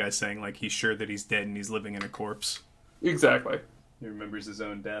guy's saying like he's sure that he's dead and he's living in a corpse. Exactly. He remembers his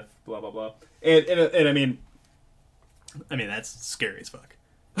own death. Blah blah blah. And I mean that's scary as fuck.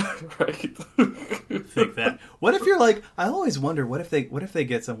 Right. Think that. What if you're like, I always wonder, what if they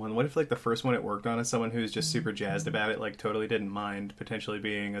get someone, what if like the first one it worked on is someone who's just super jazzed about it, like totally didn't mind potentially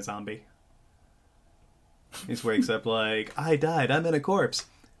being a zombie. He just wakes up like, I died, I'm in a corpse.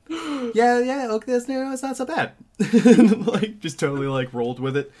 Yeah, okay, it's not so bad. Like, just totally like rolled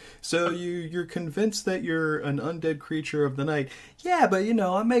with it. So you're convinced that you're an undead creature of the night. Yeah, but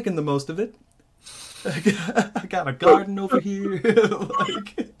I'm making the most of it. I got a garden over here.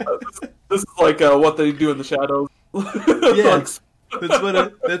 This is like what they do in the shadows. Yeah,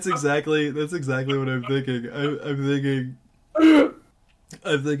 that's exactly what I'm thinking.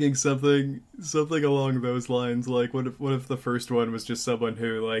 I'm thinking something along those lines. Like, what if the first one was just someone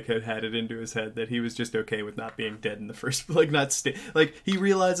who like had it into his head that he was just okay with not being dead in the first, like he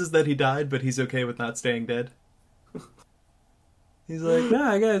realizes that he died, but he's okay with not staying dead. He's like,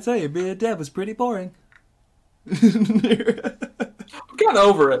 nah, I gotta tell you, being dead was pretty boring. I'm kind of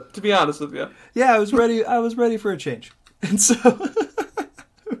over it, to be honest with you. Yeah, I was ready for a change. And so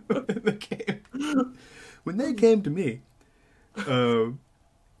when they came to me, that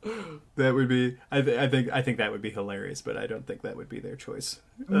would be I think that would be hilarious, but I don't think that would be their choice.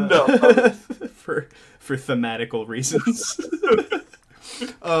 No. For thematical reasons.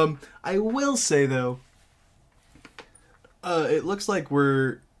 I will say though, it looks like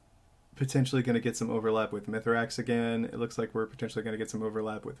we're potentially going to get some overlap with Mithrax again. It looks like we're potentially going to get some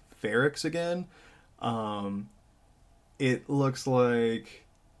overlap with Ferrix again. It looks like...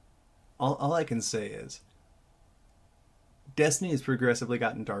 All I can say is Destiny has progressively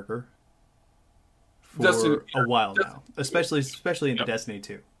gotten darker for a while now. Especially into Destiny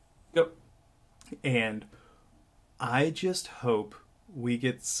 2. Yep. And I just hope we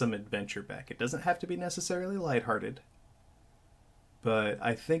get some adventure back. It doesn't have to be necessarily lighthearted, but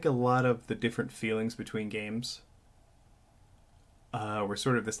I think a lot of the different feelings between games were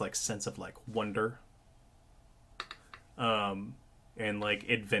sort of this like sense of like wonder, and like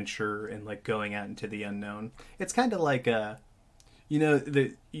adventure and like going out into the unknown. It's kind of like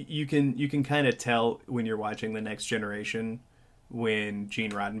you can kind of tell when you're watching The Next Generation when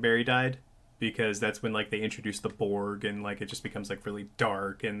Gene Roddenberry died, because that's when like they introduce the Borg and like it just becomes like really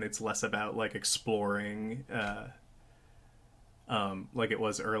dark and it's less about like exploring like it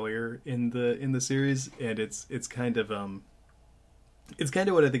was earlier in the series, and it's kind of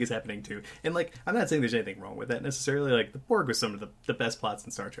what I think is happening too. And like I'm not saying there's anything wrong with that necessarily. Like the Borg was some of the best plots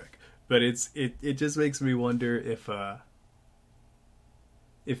in Star Trek, but it just makes me wonder if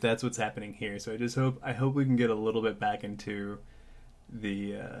that's what's happening here. So I hope we can get a little bit back into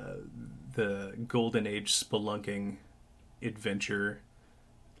the golden age spelunking adventure,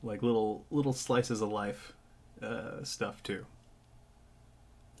 like little slices of life stuff too.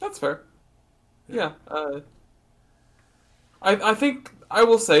 That's fair. Yeah. I think I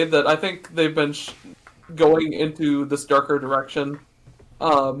will say that I think they've been going into this darker direction,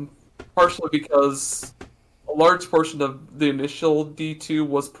 partially because a large portion of the initial D2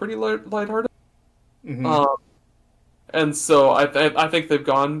 was pretty lighthearted. Mm-hmm. And so I think they've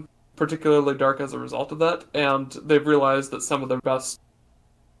gone particularly dark as a result of that, and they've realized that some of their best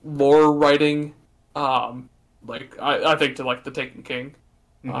lore writing, like I think to like The Taken King,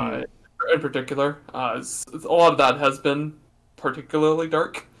 Mm-hmm. in particular, a lot of that has been particularly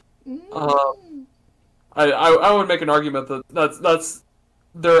dark. I would make an argument that that's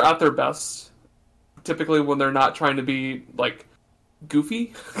they're at their best typically when they're not trying to be like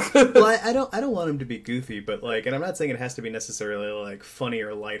goofy. Well, I don't want them to be goofy, but like, and I'm not saying it has to be necessarily like funny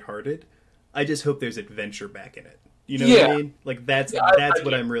or lighthearted. I just hope there's adventure back in it. You know what I mean? Like that's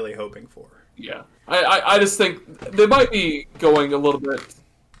what I'm really hoping for. Yeah, I just think they might be going a little bit.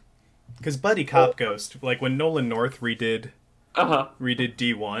 Because Buddy Cop Ghost, like when Nolan North redid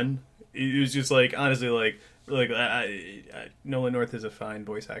D1, it was just like honestly like Nolan North is a fine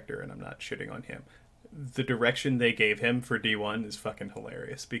voice actor, and I'm not shitting on him. The direction they gave him for D1 is fucking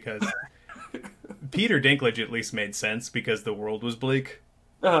hilarious, because Peter Dinklage at least made sense because the world was bleak.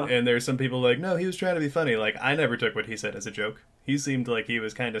 And there's some people like, no, he was trying to be funny. Like, I never took what he said as a joke. He seemed like he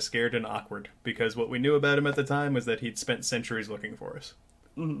was kind of scared and awkward, because what we knew about him at the time was that he'd spent centuries looking for us.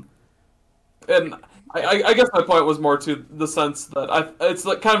 Mm-hmm. And I guess my point was more to the sense that it's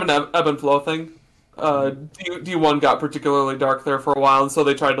like kind of an ebb and flow thing. D1 got particularly dark there for a while, and so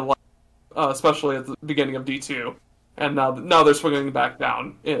they tried to, especially at the beginning of D2, and now they're swinging back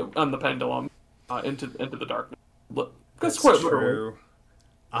down on the pendulum into the darkness. That's quite true.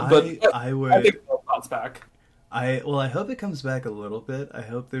 I think it'll bounce back. I hope it comes back a little bit. I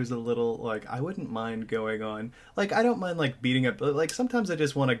hope there's a little, like, I wouldn't mind going on, like, I don't mind, like, beating up, like, sometimes I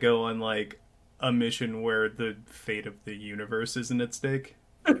just want to go on, like, a mission where the fate of the universe isn't at stake.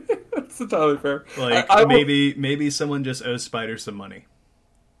 That's entirely fair. Like, maybe someone just owes Spider some money.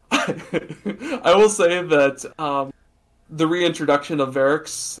 I will say that the reintroduction of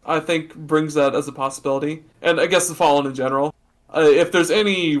Varix, I think, brings that as a possibility. And I guess the Fallen in general. If there's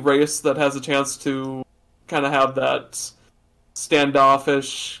any race that has a chance to kind of have that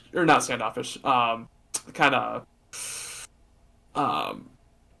standoffish, or not standoffish, kind of,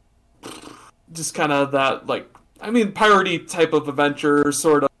 just kind of that, like, I mean, piratey type of adventure,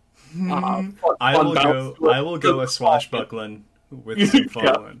 sort of. I will go a swashbuckling with some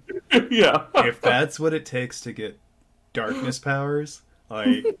Fallen. Yeah. If that's what it takes to get darkness powers,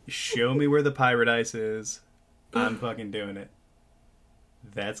 like, show me where the pirate ice is. I'm fucking doing it.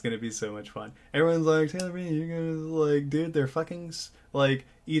 That's gonna be so much fun. Everyone's like, Taylor-B, you're gonna, like, dude, they're fucking, like,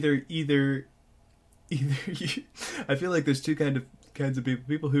 either you, I feel like there's two kinds of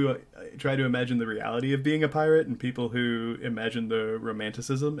people who try to imagine the reality of being a pirate, and people who imagine the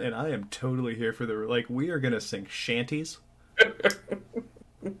romanticism, and I am totally here for we are gonna sing shanties.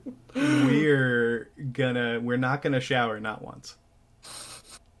 We're not gonna shower, not once.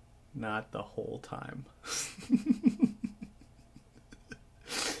 Not the whole time.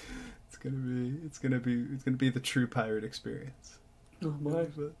 It's gonna be the true pirate experience. Oh my!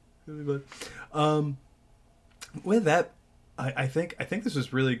 With that, I think this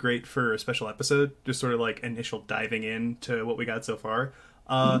was really great for a special episode. Just sort of like initial diving into what we got so far.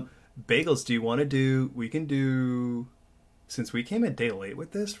 Bagels, do you want to do? We can do. Since we came a day late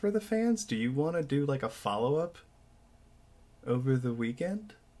with this for the fans, do you want to do like a follow up over the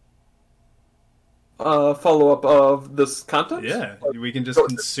weekend? Follow up of this content? Yeah, we can just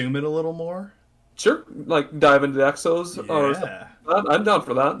consume it a little more. Sure, like dive into the Exos or something Yeah. like that. I'm down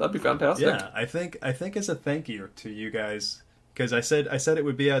for that. That'd be fantastic. Yeah, I think as a thank you to you guys, because I said it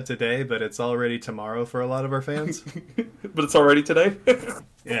would be out today, but it's already tomorrow for a lot of our fans. But it's already today.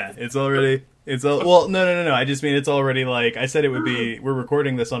 Yeah, it's already. Well, no. I just mean it's already like I said it would be. We're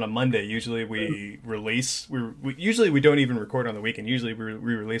recording this on a Monday. Usually we release. Usually we don't even record on the weekend. Usually we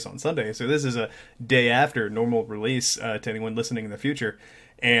release on Sunday. So this is a day after normal release to anyone listening in the future.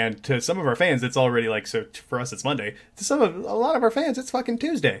 And to some of our fans, it's already like, so for us, it's Monday. To a lot of our fans, it's fucking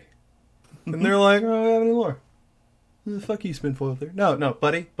Tuesday. And they're like, oh, I don't have any more. Fuck you, Spinfoil there. No,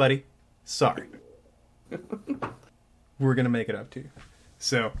 buddy, sorry. We're going to make it up to you.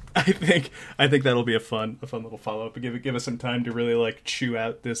 So I think that'll be a fun little follow-up. Give us some time to really like chew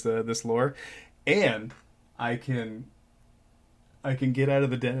out this lore. And I can get out of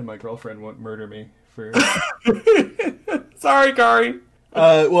the den and my girlfriend won't murder me for... Sorry, Kari.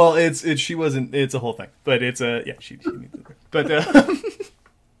 Well, she wasn't. It's a whole thing, but it's she needs it. But I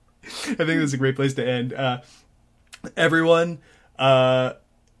think this is a great place to end. Everyone,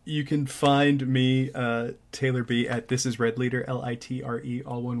 you can find me Taylor-B at This Is Red Leader, LITRE,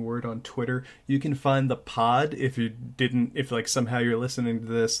 all one word, on Twitter. You can find the pod if like somehow you're listening to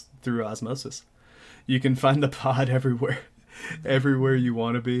this through osmosis. You can find the pod everywhere you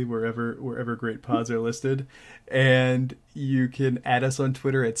want to be, wherever great pods are listed. And you can add us on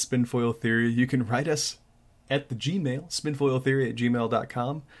Twitter at Spinfoil Theory. You can write us at the Gmail,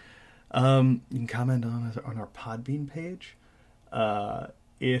 spinfoiltheory@gmail.com. You can comment on our Podbean page.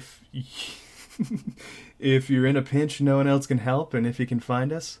 If you're in a pinch, no one else can help, and if you can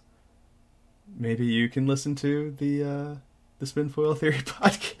find us, maybe you can listen to the Spinfoil Theory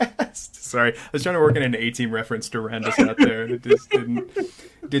podcast. Sorry, I was trying to work in an A-Team reference to round us out there, and it just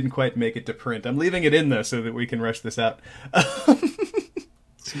didn't quite make it to print. I'm leaving it in though, so that we can rush this out.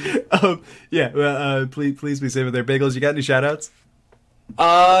 Please be safe out there. Bagels, you got any shout-outs?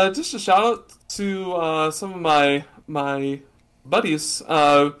 Just a shout out to some of my buddies.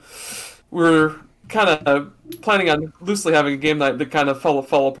 We're kind of planning on loosely having a game night that kind of fell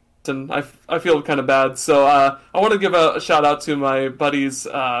apart, and I feel kind of bad. So I want to give a shout out to my buddies'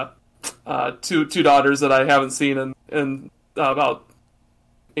 two daughters that I haven't seen in about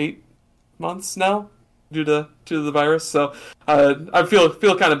 8 months now due to the virus. So I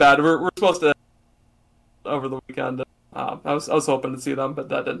feel kind of bad. We're supposed to over the weekend. I was hoping to see them, but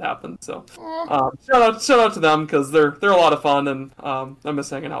that didn't happen. So shout out to them because they're a lot of fun, and I miss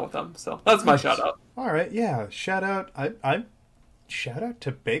hanging out with them. So that's my shout out. All right, yeah, shout out. I shout out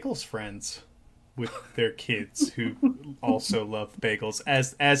to Bagels friends with their kids who also love bagels,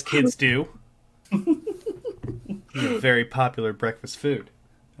 as kids do. A very popular breakfast food.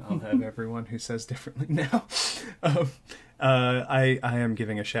 I'll have everyone who says differently now. I am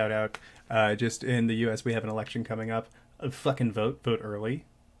giving a shout out. Just in the U.S., we have an election coming up. Fucking vote early.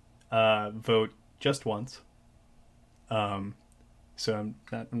 Vote just once. So I'm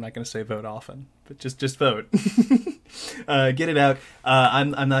not going to say vote often, but just vote. Get it out.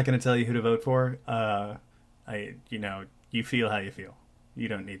 I'm not going to tell you who to vote for. You feel how you feel. You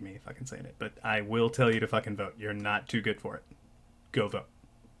don't need me fucking saying it, but I will tell you to fucking vote. You're not too good for it. Go vote.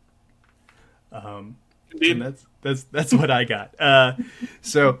 And that's what I got.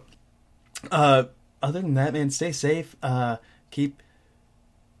 Other than that, man, stay safe. Keep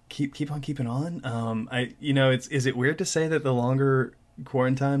on keeping on. Is it weird to say that the longer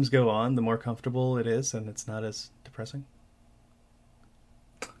quarantines go on, the more comfortable it is, and it's not as depressing?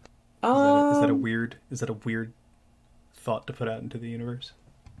 Is that a weird thought to put out into the universe?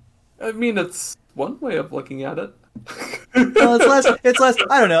 I mean, it's one way of looking at it. Well, it's less.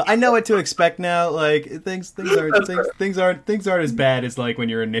 I don't know. I know what to expect now. Like things aren't as bad as like when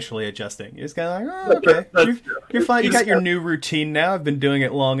you're initially adjusting. You're just kind of like, oh, okay, you're fine. You got your new routine now. I've been doing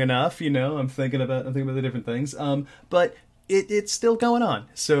it long enough. I'm thinking about the different things. But it's still going on.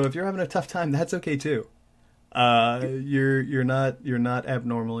 So if you're having a tough time, that's okay too. You're not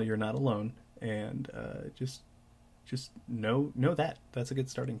abnormal. You're not alone. And just know that that's a good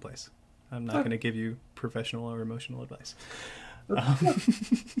starting place. I'm not going to give you professional or emotional advice.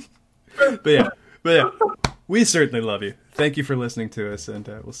 But yeah, we certainly love you. Thank you for listening to us, and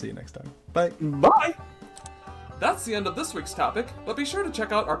we'll see you next time. Bye. Bye. That's the end of this week's topic, but be sure to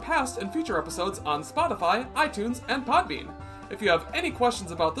check out our past and future episodes on Spotify, iTunes, and Podbean. If you have any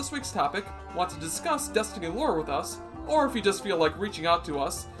questions about this week's topic, want to discuss Destiny lore with us, or if you just feel like reaching out to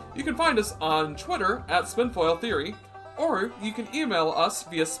us, you can find us on Twitter at Spinfoil Theory, or you can email us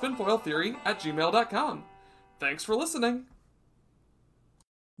via spinfoiltheory@gmail.com. Thanks for listening.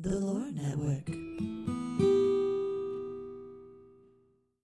 The Lore Network.